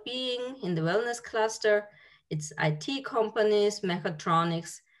well-being in the wellness cluster. It's IT companies,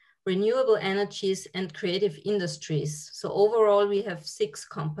 mechatronics, renewable energies, and creative industries. So overall, we have 6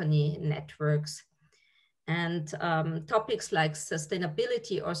 company networks. And topics like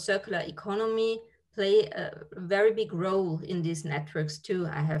sustainability or circular economy play a very big role in these networks too,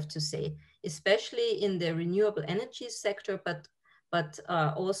 I have to say, especially in the renewable energy sector, but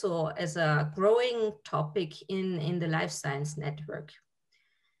also as a growing topic in the life science network.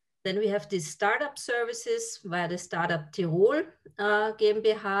 Then we have these startup services via the Startup Tirol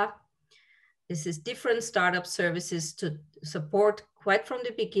GmbH. This is different startup services to support quite from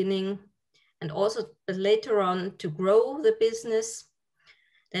the beginning and also later on to grow the business.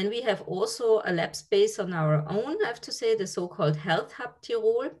 Then we have also a lab space on our own, I have to say, the so-called Health Hub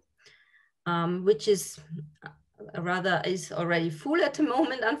Tirol, which is already full at the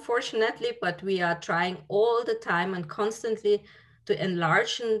moment, unfortunately, but we are trying all the time and constantly to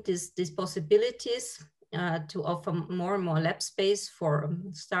enlarge these possibilities to offer more and more lab space for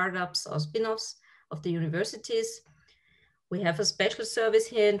startups or spin-offs of the universities. We have a special service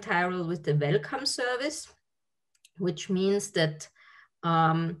here in Tyrol with the Welcome Service, which means that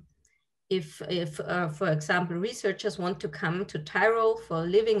if for example, researchers want to come to Tyrol for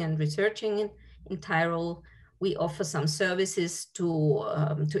living and researching in Tyrol, we offer some services to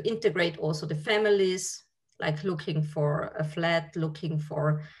integrate also the families, like looking for a flat, looking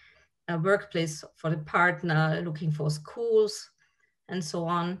for a workplace for the partner, looking for schools, and so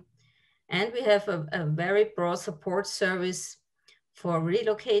on. And we have a very broad support service for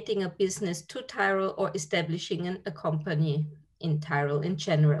relocating a business to Tyrol or establishing a company in Tyrol in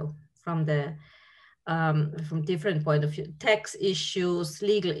general, from different point of view, tax issues,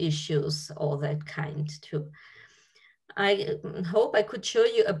 legal issues, all that kind too. I hope I could show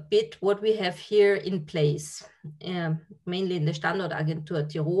you a bit what we have here in place, mainly in the Standortagentur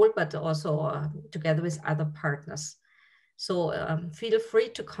Tirol, but also together with other partners. So feel free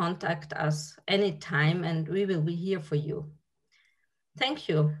to contact us anytime and we will be here for you. Thank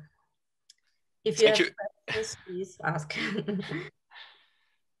you. If you have questions, please ask.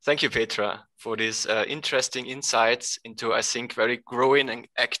 Thank you, Petra, for these interesting insights into, I think, very growing and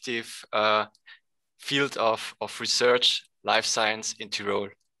active field of research, life science in Tyrol.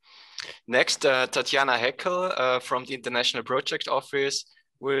 Next, Tatjana Heckel from the International Project Office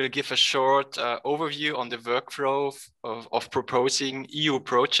will give a short overview on the workflow of proposing EU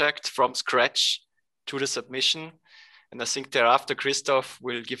projects from scratch to the submission. And I think thereafter, Christoph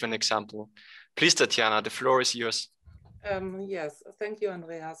will give an example. Please, Tatjana, the floor is yours. Yes, thank you,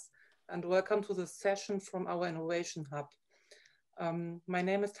 Andreas, and welcome to the session from our Innovation Hub. My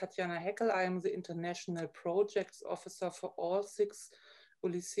name is Tatjana Heckel. I am the International Projects Officer for all 6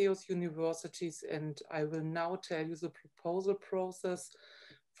 Ulysseus universities, and I will now tell you the proposal process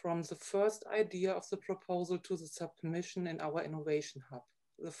from the first idea of the proposal to the submission in our Innovation Hub.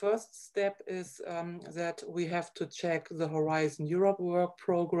 The first step is that we have to check the Horizon Europe work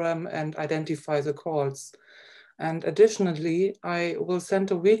program and identify the calls. And additionally, I will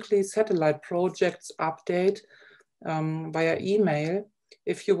send a weekly satellite projects update via email.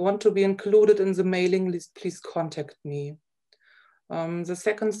 If you want to be included in the mailing list, please contact me. The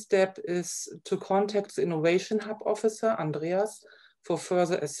second step is to contact the Innovation Hub officer, Andreas, for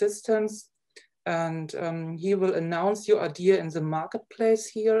further assistance. And he will announce your idea in the marketplace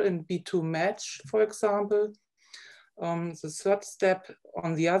here in B2 Match, for example. The third step,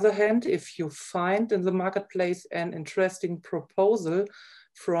 on the other hand, if you find in the marketplace an interesting proposal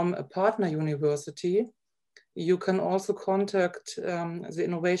from a partner university, you can also contact the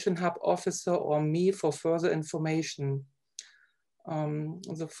Innovation Hub officer or me for further information.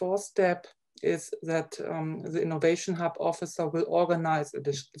 The fourth step is that the Innovation Hub officer will organize a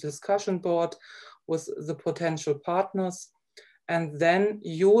discussion board with the potential partners. And then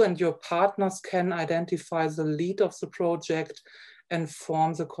you and your partners can identify the lead of the project and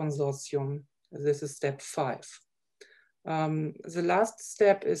form the consortium. This is step 5. The last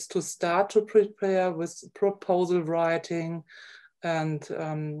step is to start to prepare with proposal writing and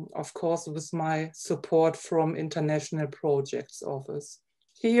of course with my support from International Projects Office.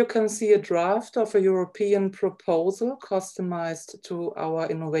 Here you can see a draft of a European proposal customized to our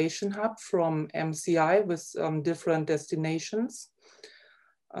Innovation Hub from MCI with different destinations.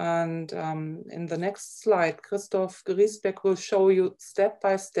 And in the next slide, Christoph Griesbeck will show you step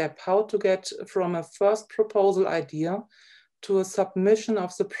by step how to get from a first proposal idea to a submission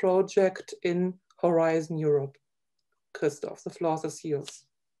of the project in Horizon Europe. Christoph, the floor is yours.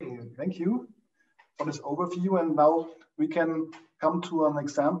 Thank you for this overview. And now we can come to an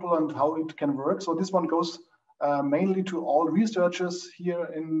example and how it can work. So this one goes mainly to all researchers here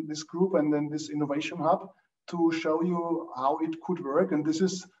in this group and in this Innovation Hub to show you how it could work. And this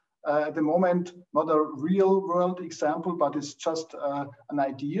is at the moment not a real world example, but it's just an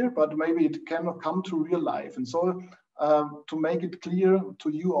idea, but maybe it cannot come to real life. And so to make it clear to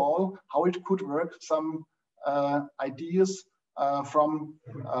you all how it could work, some ideas from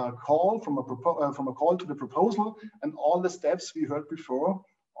a call to the proposal and all the steps we heard before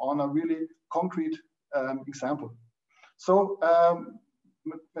on a really concrete example. So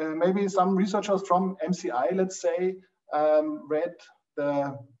maybe some researchers from MCI, let's say, read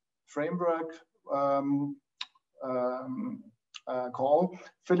the framework call,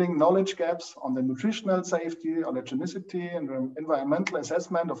 filling knowledge gaps on the nutritional safety, allergenicity, and environmental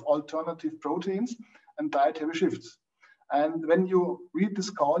assessment of alternative proteins and dietary shifts. And when you read this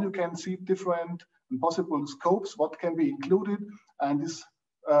call, you can see different and possible scopes, what can be included. And this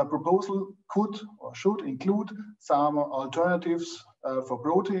proposal could or should include some alternatives for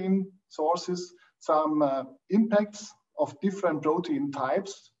protein sources, some impacts of different protein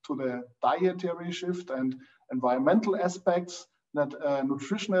types to the dietary shift and environmental aspects, that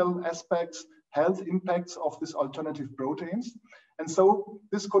nutritional aspects, health impacts of these alternative proteins. And so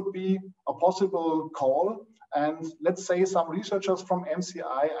this could be a possible call. And let's say some researchers from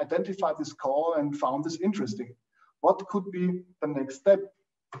MCI identified this call and found this interesting. What could be the next step?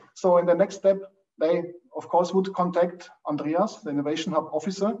 So in the next step, they, of course, would contact Andreas, the Innovation Hub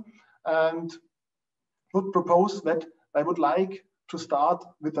officer, and would propose that they would like to start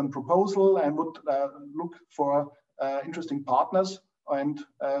with a proposal and would look for interesting partners and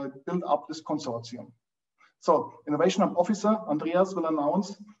build up this consortium. So Innovation Hub Officer Andreas will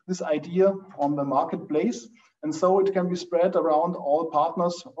announce this idea on the marketplace, and so it can be spread around all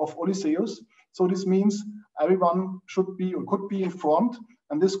partners of Ulysseus. So this means everyone should be or could be informed,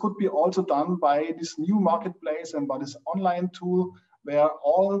 and this could be also done by this new marketplace and by this online tool where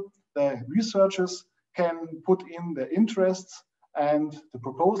all the researchers can put in their interests and the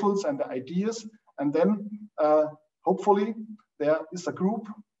proposals and the ideas, and then hopefully there is a group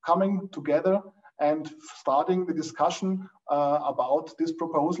coming together and starting the discussion about this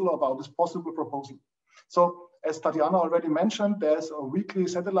proposal, about this possible proposal. So as Tatiana already mentioned, there's a weekly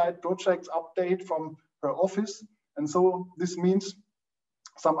satellite projects update from her office. And so this means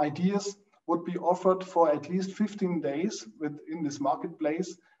some ideas would be offered for at least 15 days within this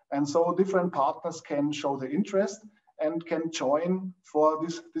marketplace. And so different partners can show their interest and can join for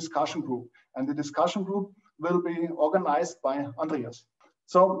this discussion group. And the discussion group will be organized by Andreas.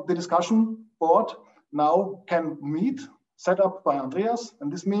 So the discussion board now can meet, set up by Andreas.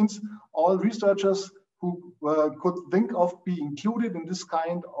 And this means all researchers who could think of being included in this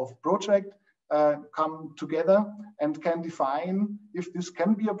kind of project come together and can define if this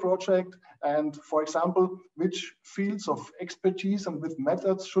can be a project and, for example, which fields of expertise and with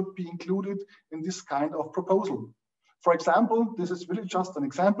methods should be included in this kind of proposal. For example, this is really just an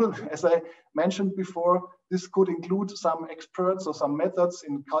example. As I mentioned before, this could include some experts or some methods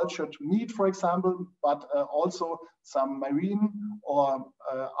in cultured meat, for example, but also some marine or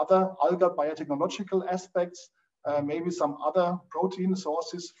other algal biotechnological aspects. Maybe some other protein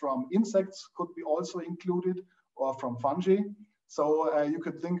sources from insects could be also included, or from fungi. So you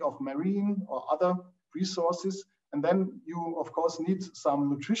could think of marine or other resources. And then you, of course, need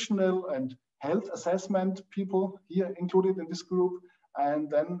some nutritional and health assessment people here included in this group, and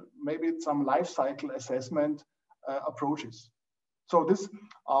then maybe some life cycle assessment approaches. So these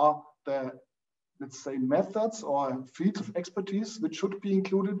are the, let's say, methods or fields of expertise which should be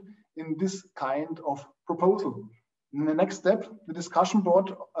included in this kind of proposal. In the next step, the discussion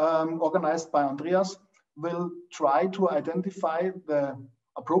board organized by Andreas will try to identify the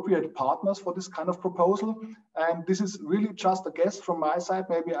appropriate partners for this kind of proposal. And this is really just a guess from my side.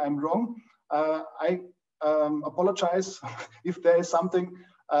 Maybe I'm wrong. I apologize if there is something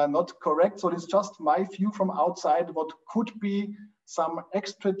not correct. So it's just my view from outside, what could be some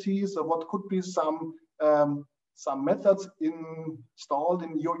expertise or what could be some methods installed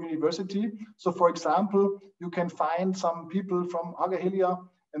in your university. So for example, you can find some people from Hagehelia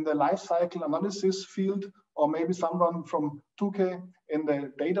in the life cycle analysis field, or maybe someone from Tuke in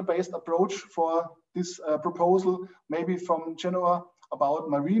the database approach for this proposal, maybe from Genoa about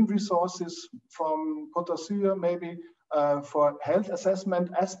marine resources, from Côte d'Azur, maybe for health assessment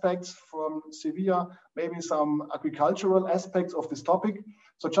aspects, from Sevilla, maybe some agricultural aspects of this topic.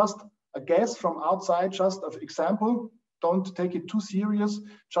 So just a guess from outside, just an example. Don't take it too serious,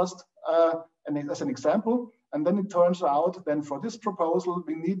 just as an example. And then it turns out then for this proposal,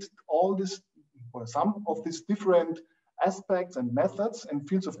 we need all this, or some of these different aspects and methods and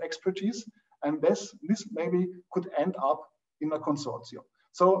fields of expertise. And this maybe could end up in a consortium.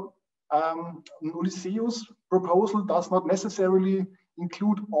 So Ulysseus proposal does not necessarily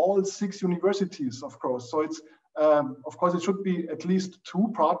include all 6 universities, of course. So it's, of course, it should be at least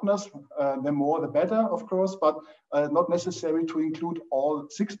 2 partners, the more the better, of course, but not necessary to include all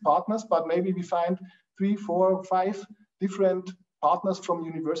 6 partners, but maybe we find 3, 4, 5 different partners from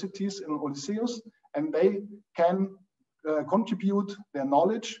universities in Ulysseus, and they can contribute their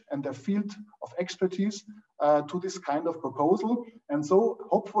knowledge and their field of expertise to this kind of proposal. And so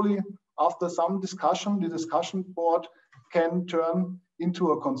hopefully after some discussion, the discussion board can turn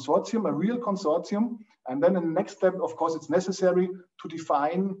into a consortium, a real consortium. And then in the next step, of course, it's necessary to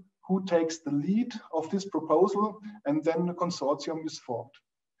define who takes the lead of this proposal, and then the consortium is formed.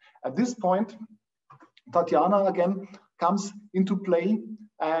 At this point, Tatiana again comes into play.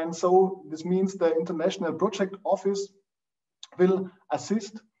 And so this means the International Project Office will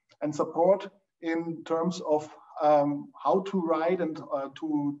assist and support in terms of how to write and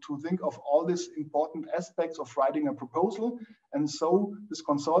to think of all these important aspects of writing a proposal. And so this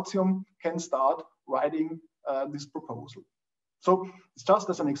consortium can start writing this proposal. So it's just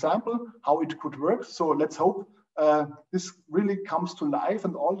as an example how it could work. So let's hope this really comes to life,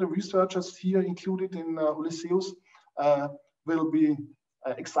 and all the researchers here included in Ulysseus will be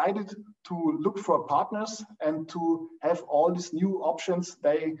excited to look for partners and to have all these new options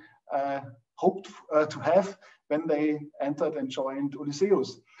they hoped to have when they entered and joined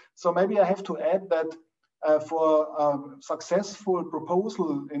Ulysseus. So maybe I have to add that for a successful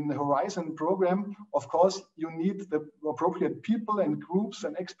proposal in the Horizon program, of course, you need the appropriate people and groups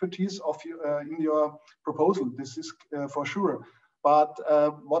and expertise of you, in your proposal. This is for sure. But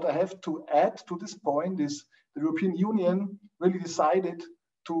what I have to add to this point is the European Union really decided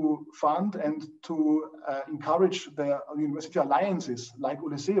to fund and to encourage the university alliances like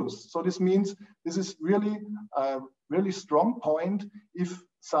Ulysseus. So this means this is really a really strong point if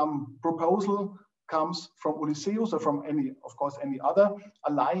some proposal comes from Ulysseus or from any, of course, any other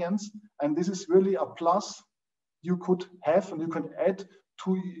alliance. And this is really a plus you could have and you can add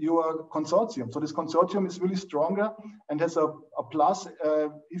to your consortium. So this consortium is really stronger and has a plus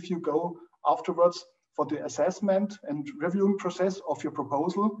if you go afterwards for the assessment and reviewing process of your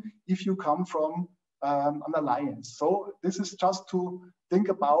proposal if you come from an alliance. So this is just to think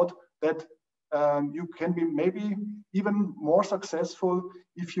about that you can be maybe even more successful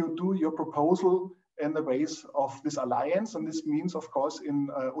if you do your proposal in the ways of this alliance. And this means, of course, in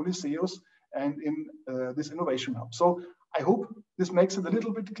Ulysseus and in this innovation hub. So I hope this makes it a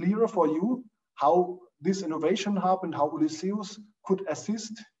little bit clearer for you how this innovation hub and how Ulysseus could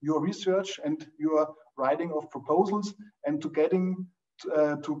assist your research and your writing of proposals and to getting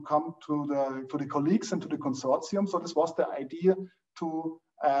to come to the colleagues and to the consortium. So this was the idea to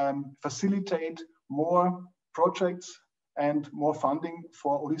facilitate more projects and more funding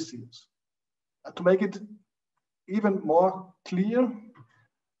for Ulysseus. To make it even more clear,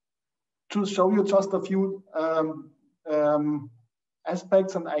 to show you just a few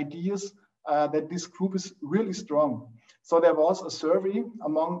aspects and ideas that this group is really strong. So there was a survey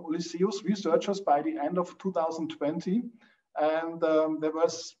among Ulysseus researchers by the end of 2020, and there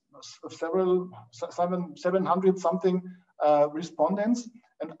was 700 something respondents.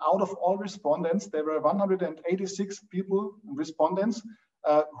 And out of all respondents, there were 186 people, respondents,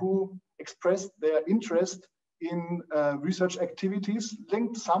 who expressed their interest in research activities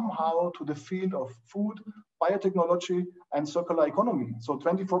linked somehow to the field of food, biotechnology, and circular economy. So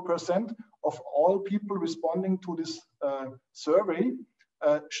 24% of all people responding to this survey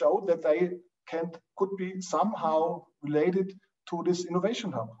showed that they could be somehow related to this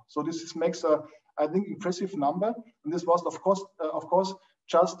innovation hub. So this makes a, I think, impressive number. And this was, of course,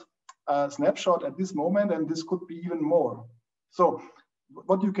 just a snapshot at this moment, and this could be even more. So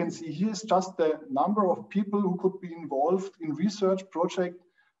what you can see here is just the number of people who could be involved in research project,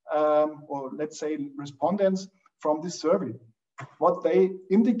 or let's say respondents from this survey. What they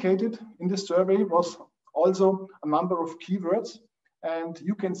indicated in this survey was also a number of keywords. And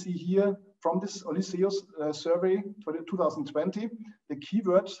you can see here from this Ulysseus survey for 2020, the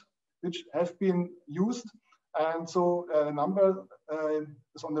keywords which have been used. And so the number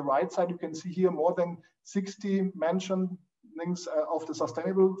is on the right side. You can see here more than 60 mentioned of the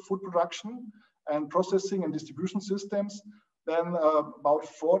sustainable food production and processing and distribution systems. Then about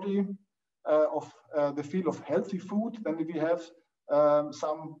 40 of the field of healthy food. Then we have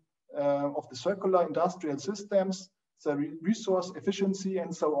some of the circular industrial systems, the resource efficiency,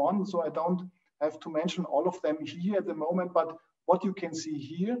 and so on. So I don't have to mention all of them here at the moment, but what you can see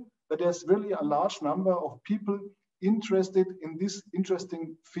here, that there's really a large number of people interested in these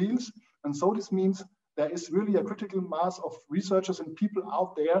interesting fields. And so this means there is really a critical mass of researchers and people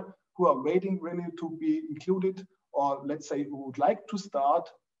out there who are waiting really to be included, or let's say who would like to start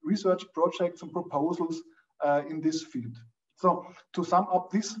research projects and proposals in this field. So to sum up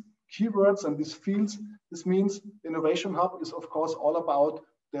these keywords and these fields, this means the Innovation Hub is of course all about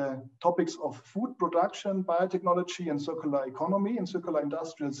the topics of food production, biotechnology, and circular economy and circular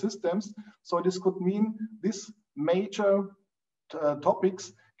industrial systems. So this could mean these major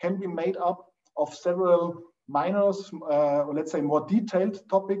topics can be made up of several minor, or let's say more detailed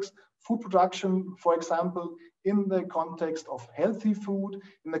topics. Food production, for example, in the context of healthy food,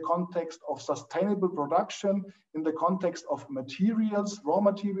 in the context of sustainable production, in the context of materials, raw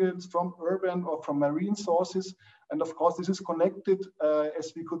materials from urban or from marine sources. And of course, this is connected,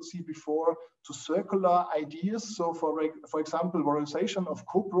 as we could see before, to circular ideas. So for example, valorization of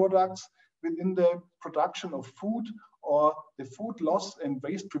co-products within the production of food, or the food loss and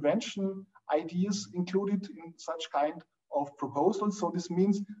waste prevention ideas included in such kind of proposals. So this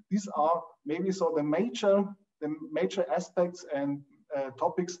means these are maybe so the major aspects and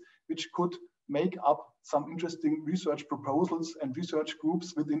topics which could make up some interesting research proposals and research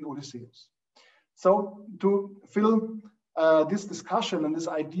groups within Ulysseus. So to fill this discussion and these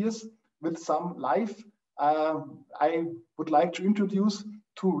ideas with some life, I would like to introduce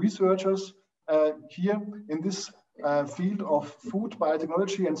two researchers here in this field of food,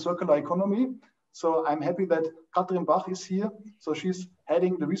 biotechnology, and circular economy. So I'm happy that Katrin Bach is here. So she's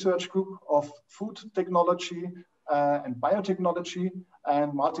heading the research group of food technology and biotechnology,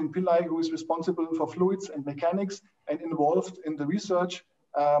 and Martin Pillei, who is responsible for fluids and mechanics and involved in the research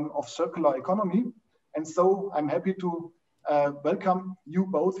of circular economy. And so I'm happy to welcome you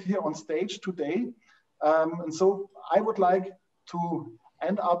both here on stage today. And so I would like to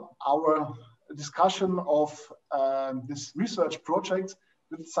end up our discussion of this research project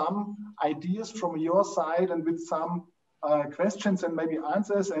with some ideas from your side and with some questions and maybe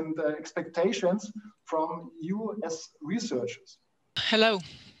answers and expectations from you as researchers. Hello.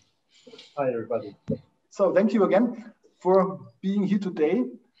 Hi, everybody. So thank you again for being here today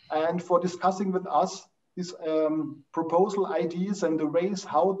and for discussing with us these proposal ideas and the ways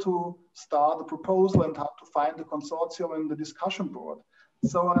how to start a proposal and how to find the consortium and the discussion board.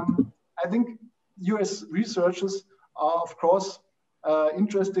 So I think you as researchers are, of course,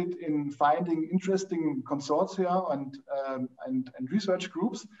 interested in finding interesting consortia and research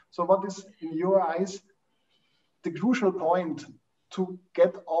groups. So what is, in your eyes, the crucial point to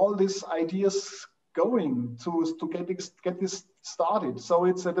get all these ideas going, to get this started? So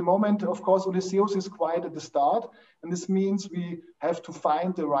it's at the moment, of course, Ulysseus is quite at the start, and this means we have to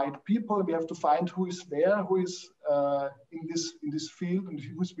find the right people. We have to find who is there, who is in this field, and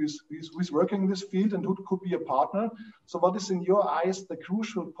who's working in this field, and who could be a partner. So what is, in your eyes, the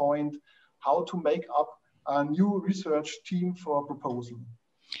crucial point how to make up a new research team for a proposal?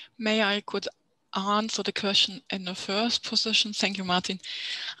 May I could answer the question in the first position? Thank you, Martin.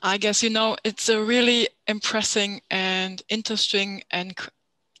 I guess, you know, it's a really impressive and interesting and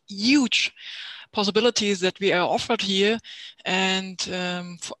huge possibilities that we are offered here. And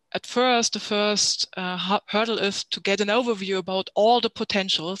at first, the first hurdle is to get an overview about all the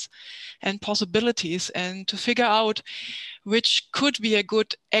potentials and possibilities and to figure out which could be a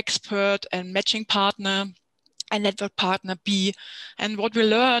good expert and matching partner and network partner be. And what we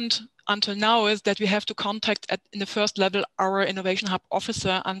learned until now is that we have to contact in the first level our Innovation Hub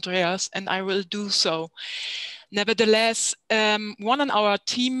officer, Andreas, and I will do so. Nevertheless, one of our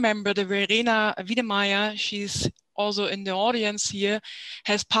team member, the Verena Wiedemeyer, she's also in the audience here,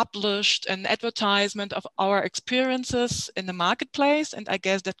 has published an advertisement of our experiences in the marketplace, and I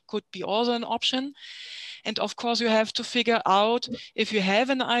guess that could be also an option. And of course, you have to figure out if you have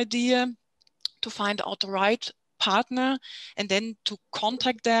an idea to find out the right partner and then to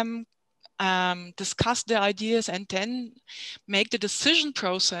contact them, discuss their ideas, and then make the decision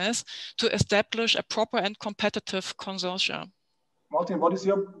process to establish a proper and competitive consortium. Martin, what is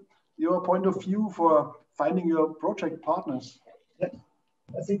your point of view for finding your project partners? Yeah,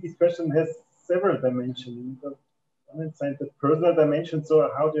 I think this question has several dimensions. On one side, the personal dimension, so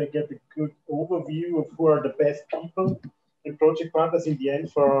how do I get a good overview of who are the best people and project partners in the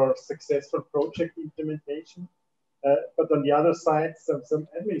end for successful project implementation? But on the other side, some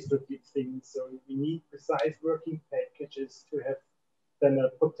administrative things. So we need precise working packages to have then a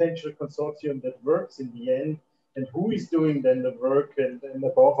potential consortium that works in the end, and who is doing then the work, and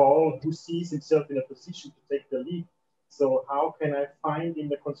above all, who sees himself in a position to take the lead. So how can I find in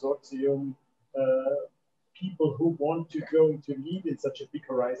the consortium people who want to go into lead in such a big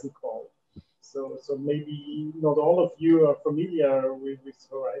horizon call? So maybe not all of you are familiar with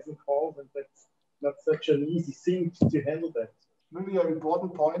horizon calls, and that's not such an easy thing to handle that. Really an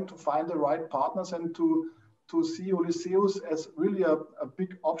important point to find the right partners and to see Ulysseus as really a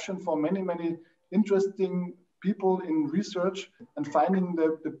big option for many, many interesting people in research, and finding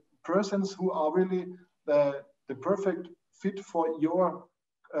the persons who are really the perfect fit for your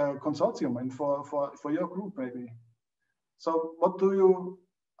consortium and for your group maybe. So what do you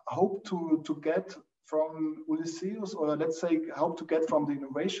hope to get from Ulysseus, or let's say hope to get from the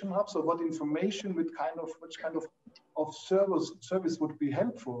Innovation Hub? So what information, which kind of service would be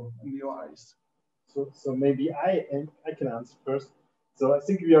helpful in your eyes? So maybe I can answer first. So I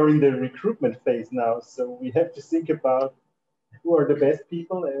think we are in the recruitment phase now. So we have to think about who are the best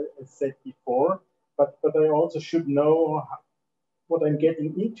people, as said before, but I also should know what I'm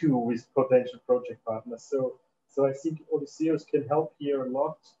getting into with potential project partners. So I think Ulysseus can help here a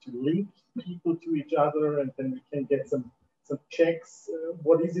lot to link people to each other, and then we can get some checks.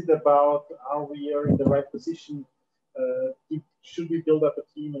 What is it about? Are we in the right position? Should we build up a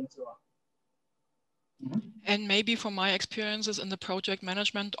team, and so on? And maybe from my experiences in the project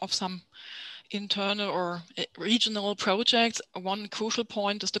management of some internal or regional projects, one crucial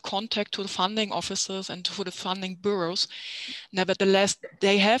point is the contact to the funding officers and to the funding bureaus. Nevertheless,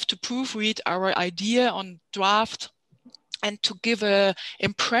 they have to proofread our idea on draft and to give an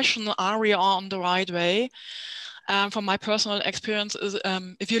impression, are we on the right way? from my personal experience is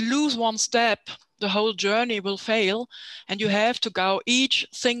if you lose one step, the whole journey will fail, and you have to go each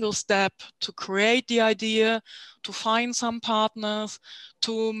single step to create the idea, to find some partners,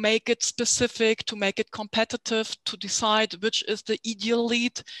 to make it specific, to make it competitive, to decide which is the ideal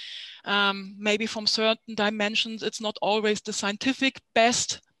lead. Maybe from certain dimensions, it's not always the scientific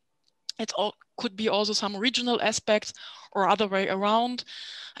best. It could be also some regional aspects or other way around.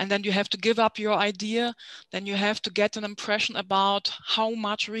 And then you have to give up your idea. Then you have to get an impression about how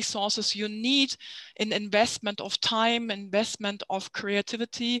much resources you need in investment of time, investment of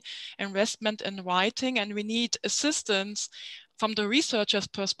creativity, investment in writing. And we need assistance from the researcher's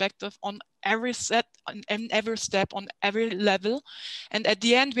perspective on every step, on every level. And at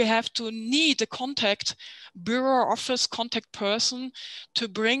the end, we have to need a contact bureau office contact person to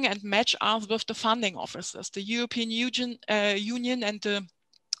bring and match us with the funding offices. The European Union and the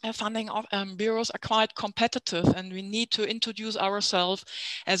funding bureaus are quite competitive, and we need to introduce ourselves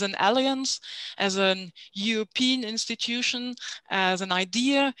as an alliance, as an European institution, as an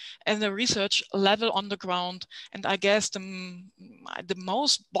idea, and a research level on the ground. And I guess the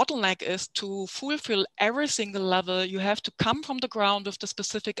most bottleneck is to fulfill every single level. You have to come from the ground with the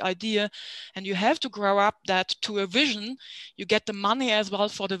specific idea, and you have to grow up that to a vision. You get the money as well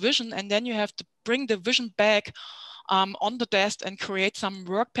for the vision, and then you have to bring the vision back on the desk and create some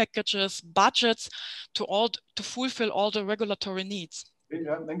work packages, budgets to fulfill all the regulatory needs.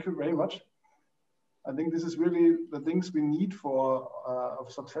 Yeah, thank you very much. I think this is really the things we need for a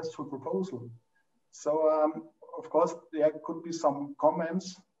successful proposal. So of course, there could be some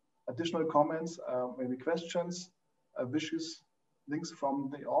comments, additional comments, maybe questions, wishes, things from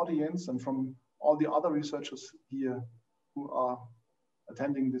the audience and from all the other researchers here who are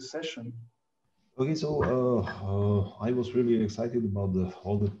attending this session. Okay, so I was really excited about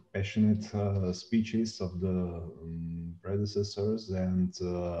all the passionate speeches of the predecessors, and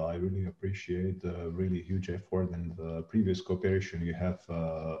I really appreciate the really huge effort and the previous cooperation you have,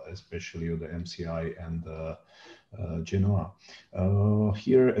 especially with the MCI and Genoa.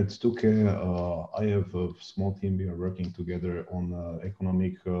 Here at Stuke, I have a small team. We are working together on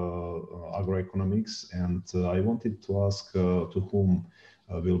agroeconomics, and I wanted to ask to whom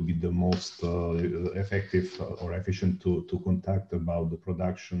will be the most effective or efficient to contact about the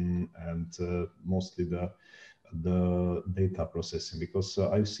production and mostly the data processing, because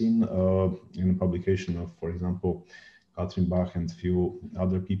I've seen in a publication of, for example, Katrin, Bach and few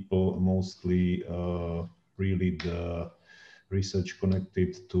other people, mostly really the research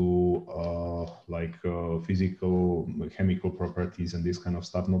connected to physical, chemical properties and this kind of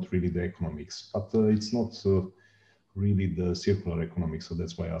stuff, not really the economics, but it's not really the circular economics, so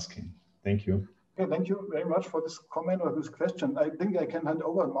that's why asking. Thank you. Okay, thank you very much for this comment or this question. I think I can hand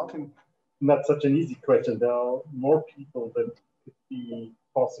over, Martin. Not such an easy question. There are more people that could be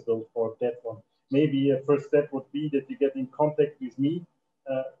possible for that one. Maybe a first step would be that you get in contact with me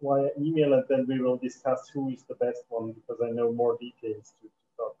via email, and then we will discuss who is the best one, because I know more details to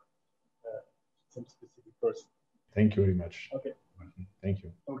talk some specific person. Thank you very much. Okay. Thank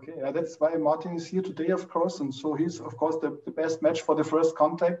you. Okay, that's why Martin is here today, of course, and so he's, of course, the best match for the first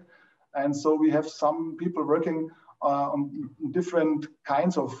contact. And so we have some people working on different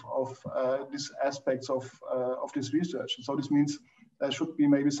kinds of these aspects of this research. So this means there should be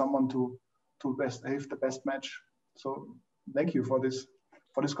maybe someone to have the best match. So thank you for this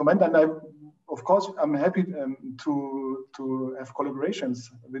comment, and of course I'm happy to have collaborations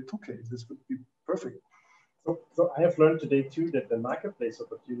with 2K. This would be perfect. So I have learned today too that the marketplace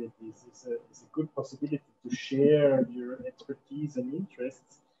opportunities is a good possibility to share your expertise and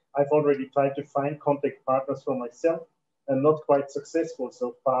interests. I've already tried to find contact partners for myself and not quite successful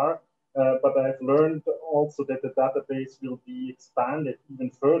so far, but I've learned also that the database will be expanded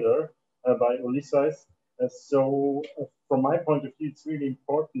even further by Ulysseus. So from my point of view, it's really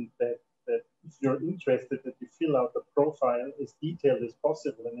important that if you're interested, that you fill out the profile as detailed as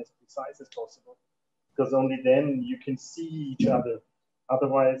possible and as precise as possible, because only then you can see each other.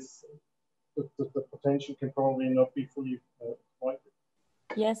 Otherwise, the potential can probably not be fully exploited.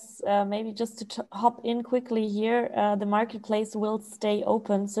 Yes, maybe just to hop in quickly here, the marketplace will stay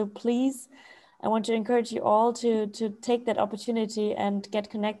open. So please, I want to encourage you all to take that opportunity and get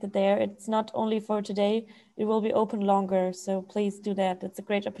connected there. It's not only for today, it will be open longer. So please do that. It's a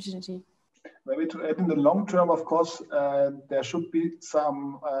great opportunity. Maybe to add, in the long term, of course, there should be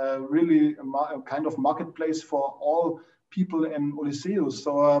some really kind of marketplace for all people in Ulysseus.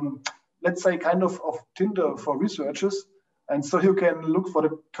 So let's say kind of Tinder for researchers. And so you can look for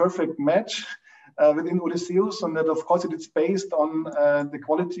the perfect match within Ulysseus, and that of course it is based on the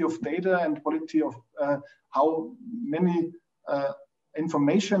quality of data and quality of how many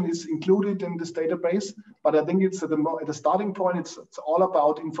information is included in this database. But I think it's at the starting point, it's all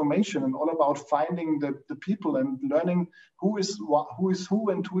about information and all about finding the people and learning who is who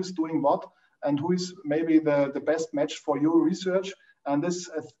and who is doing what and who is maybe the best match for your research. And this,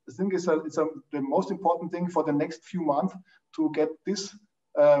 I think, is the most important thing for the next few months to get this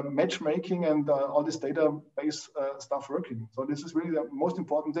matchmaking and all this database stuff working. So this is really the most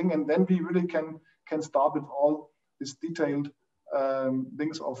important thing. And then we really can start with all this detailed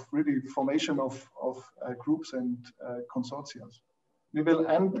things of really formation of groups and consortia. We will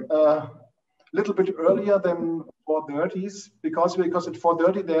end a little bit earlier than 4:30 because at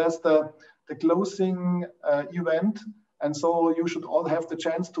 4:30 there's the closing event. And so you should all have the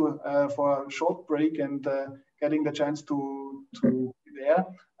chance to for a short break and getting the chance to be there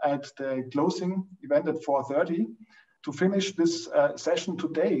at the closing event at 4:30. To finish this session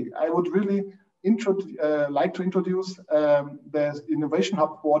today, I would really like to introduce the Innovation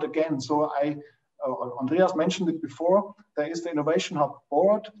Hub board again. So Andreas mentioned it before. There is the Innovation Hub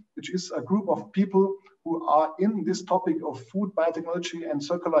board, which is a group of people who are in this topic of food biotechnology and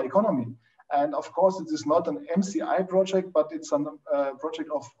circular economy. And of course, it is not an MCI project, but it's a project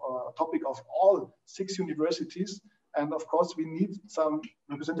of topic of all 6 universities. And of course, we need some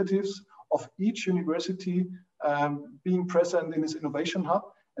representatives of each university being present in this Innovation Hub.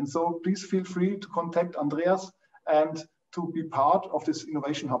 And so please feel free to contact Andreas and to be part of this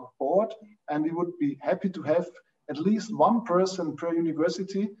Innovation Hub board. And we would be happy to have at least one person per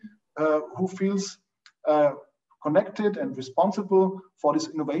university who feels connected and responsible for this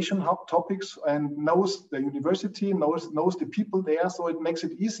Innovation Hub topics and knows the university, knows the people there. So it makes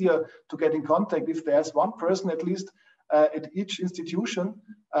it easier to get in contact if there's one person at least at each institution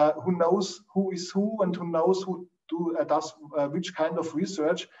who knows who is who and who knows who does which kind of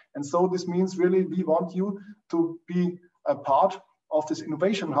research. And so this means really we want you to be a part of this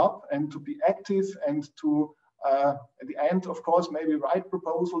Innovation Hub and to be active and to at the end, of course, maybe write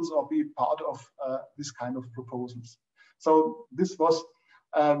proposals or be part of this kind of proposals. So this was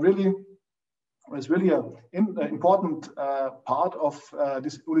really an important part of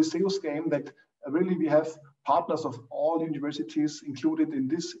this Ulysseus game, that really we have partners of all universities included in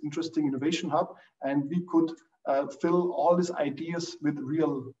this interesting Innovation Hub, and we could fill all these ideas with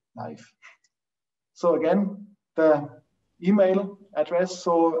real life. So again, the email address.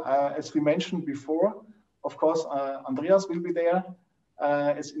 So as we mentioned before, of course, Andreas will be there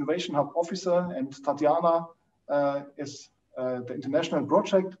as Innovation Hub officer, and Tatjana is the international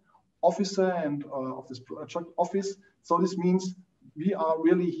project officer and of this project office. So this means we are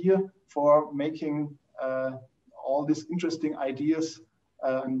really here for making all these interesting ideas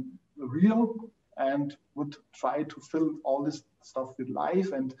real, and would try to fill all this stuff with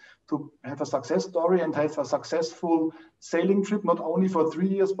life and to have a success story and have a successful sailing trip, not only for 3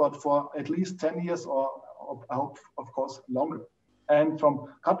 years, but for at least 10 years or I hope, of course, longer. And from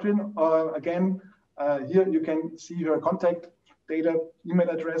Katrin, again, here you can see her contact data, email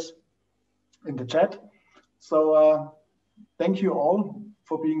address in the chat. So thank you all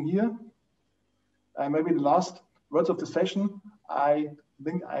for being here. Maybe the last words of the session, I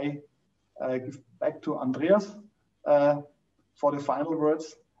think I give back to Andreas for the final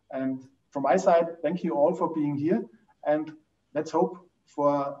words. And from my side, thank you all for being here, and let's hope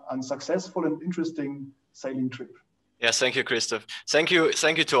for a successful and interesting sailing trip. Yes, thank you, Christoph. Thank you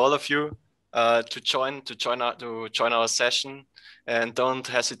to all of you to join our session, and don't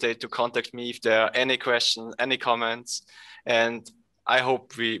hesitate to contact me if there are any questions, any comments. And I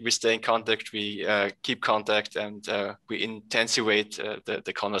hope we stay in contact, we keep contact, and we intensivate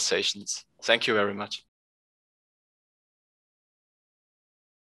the conversations. Thank you very much.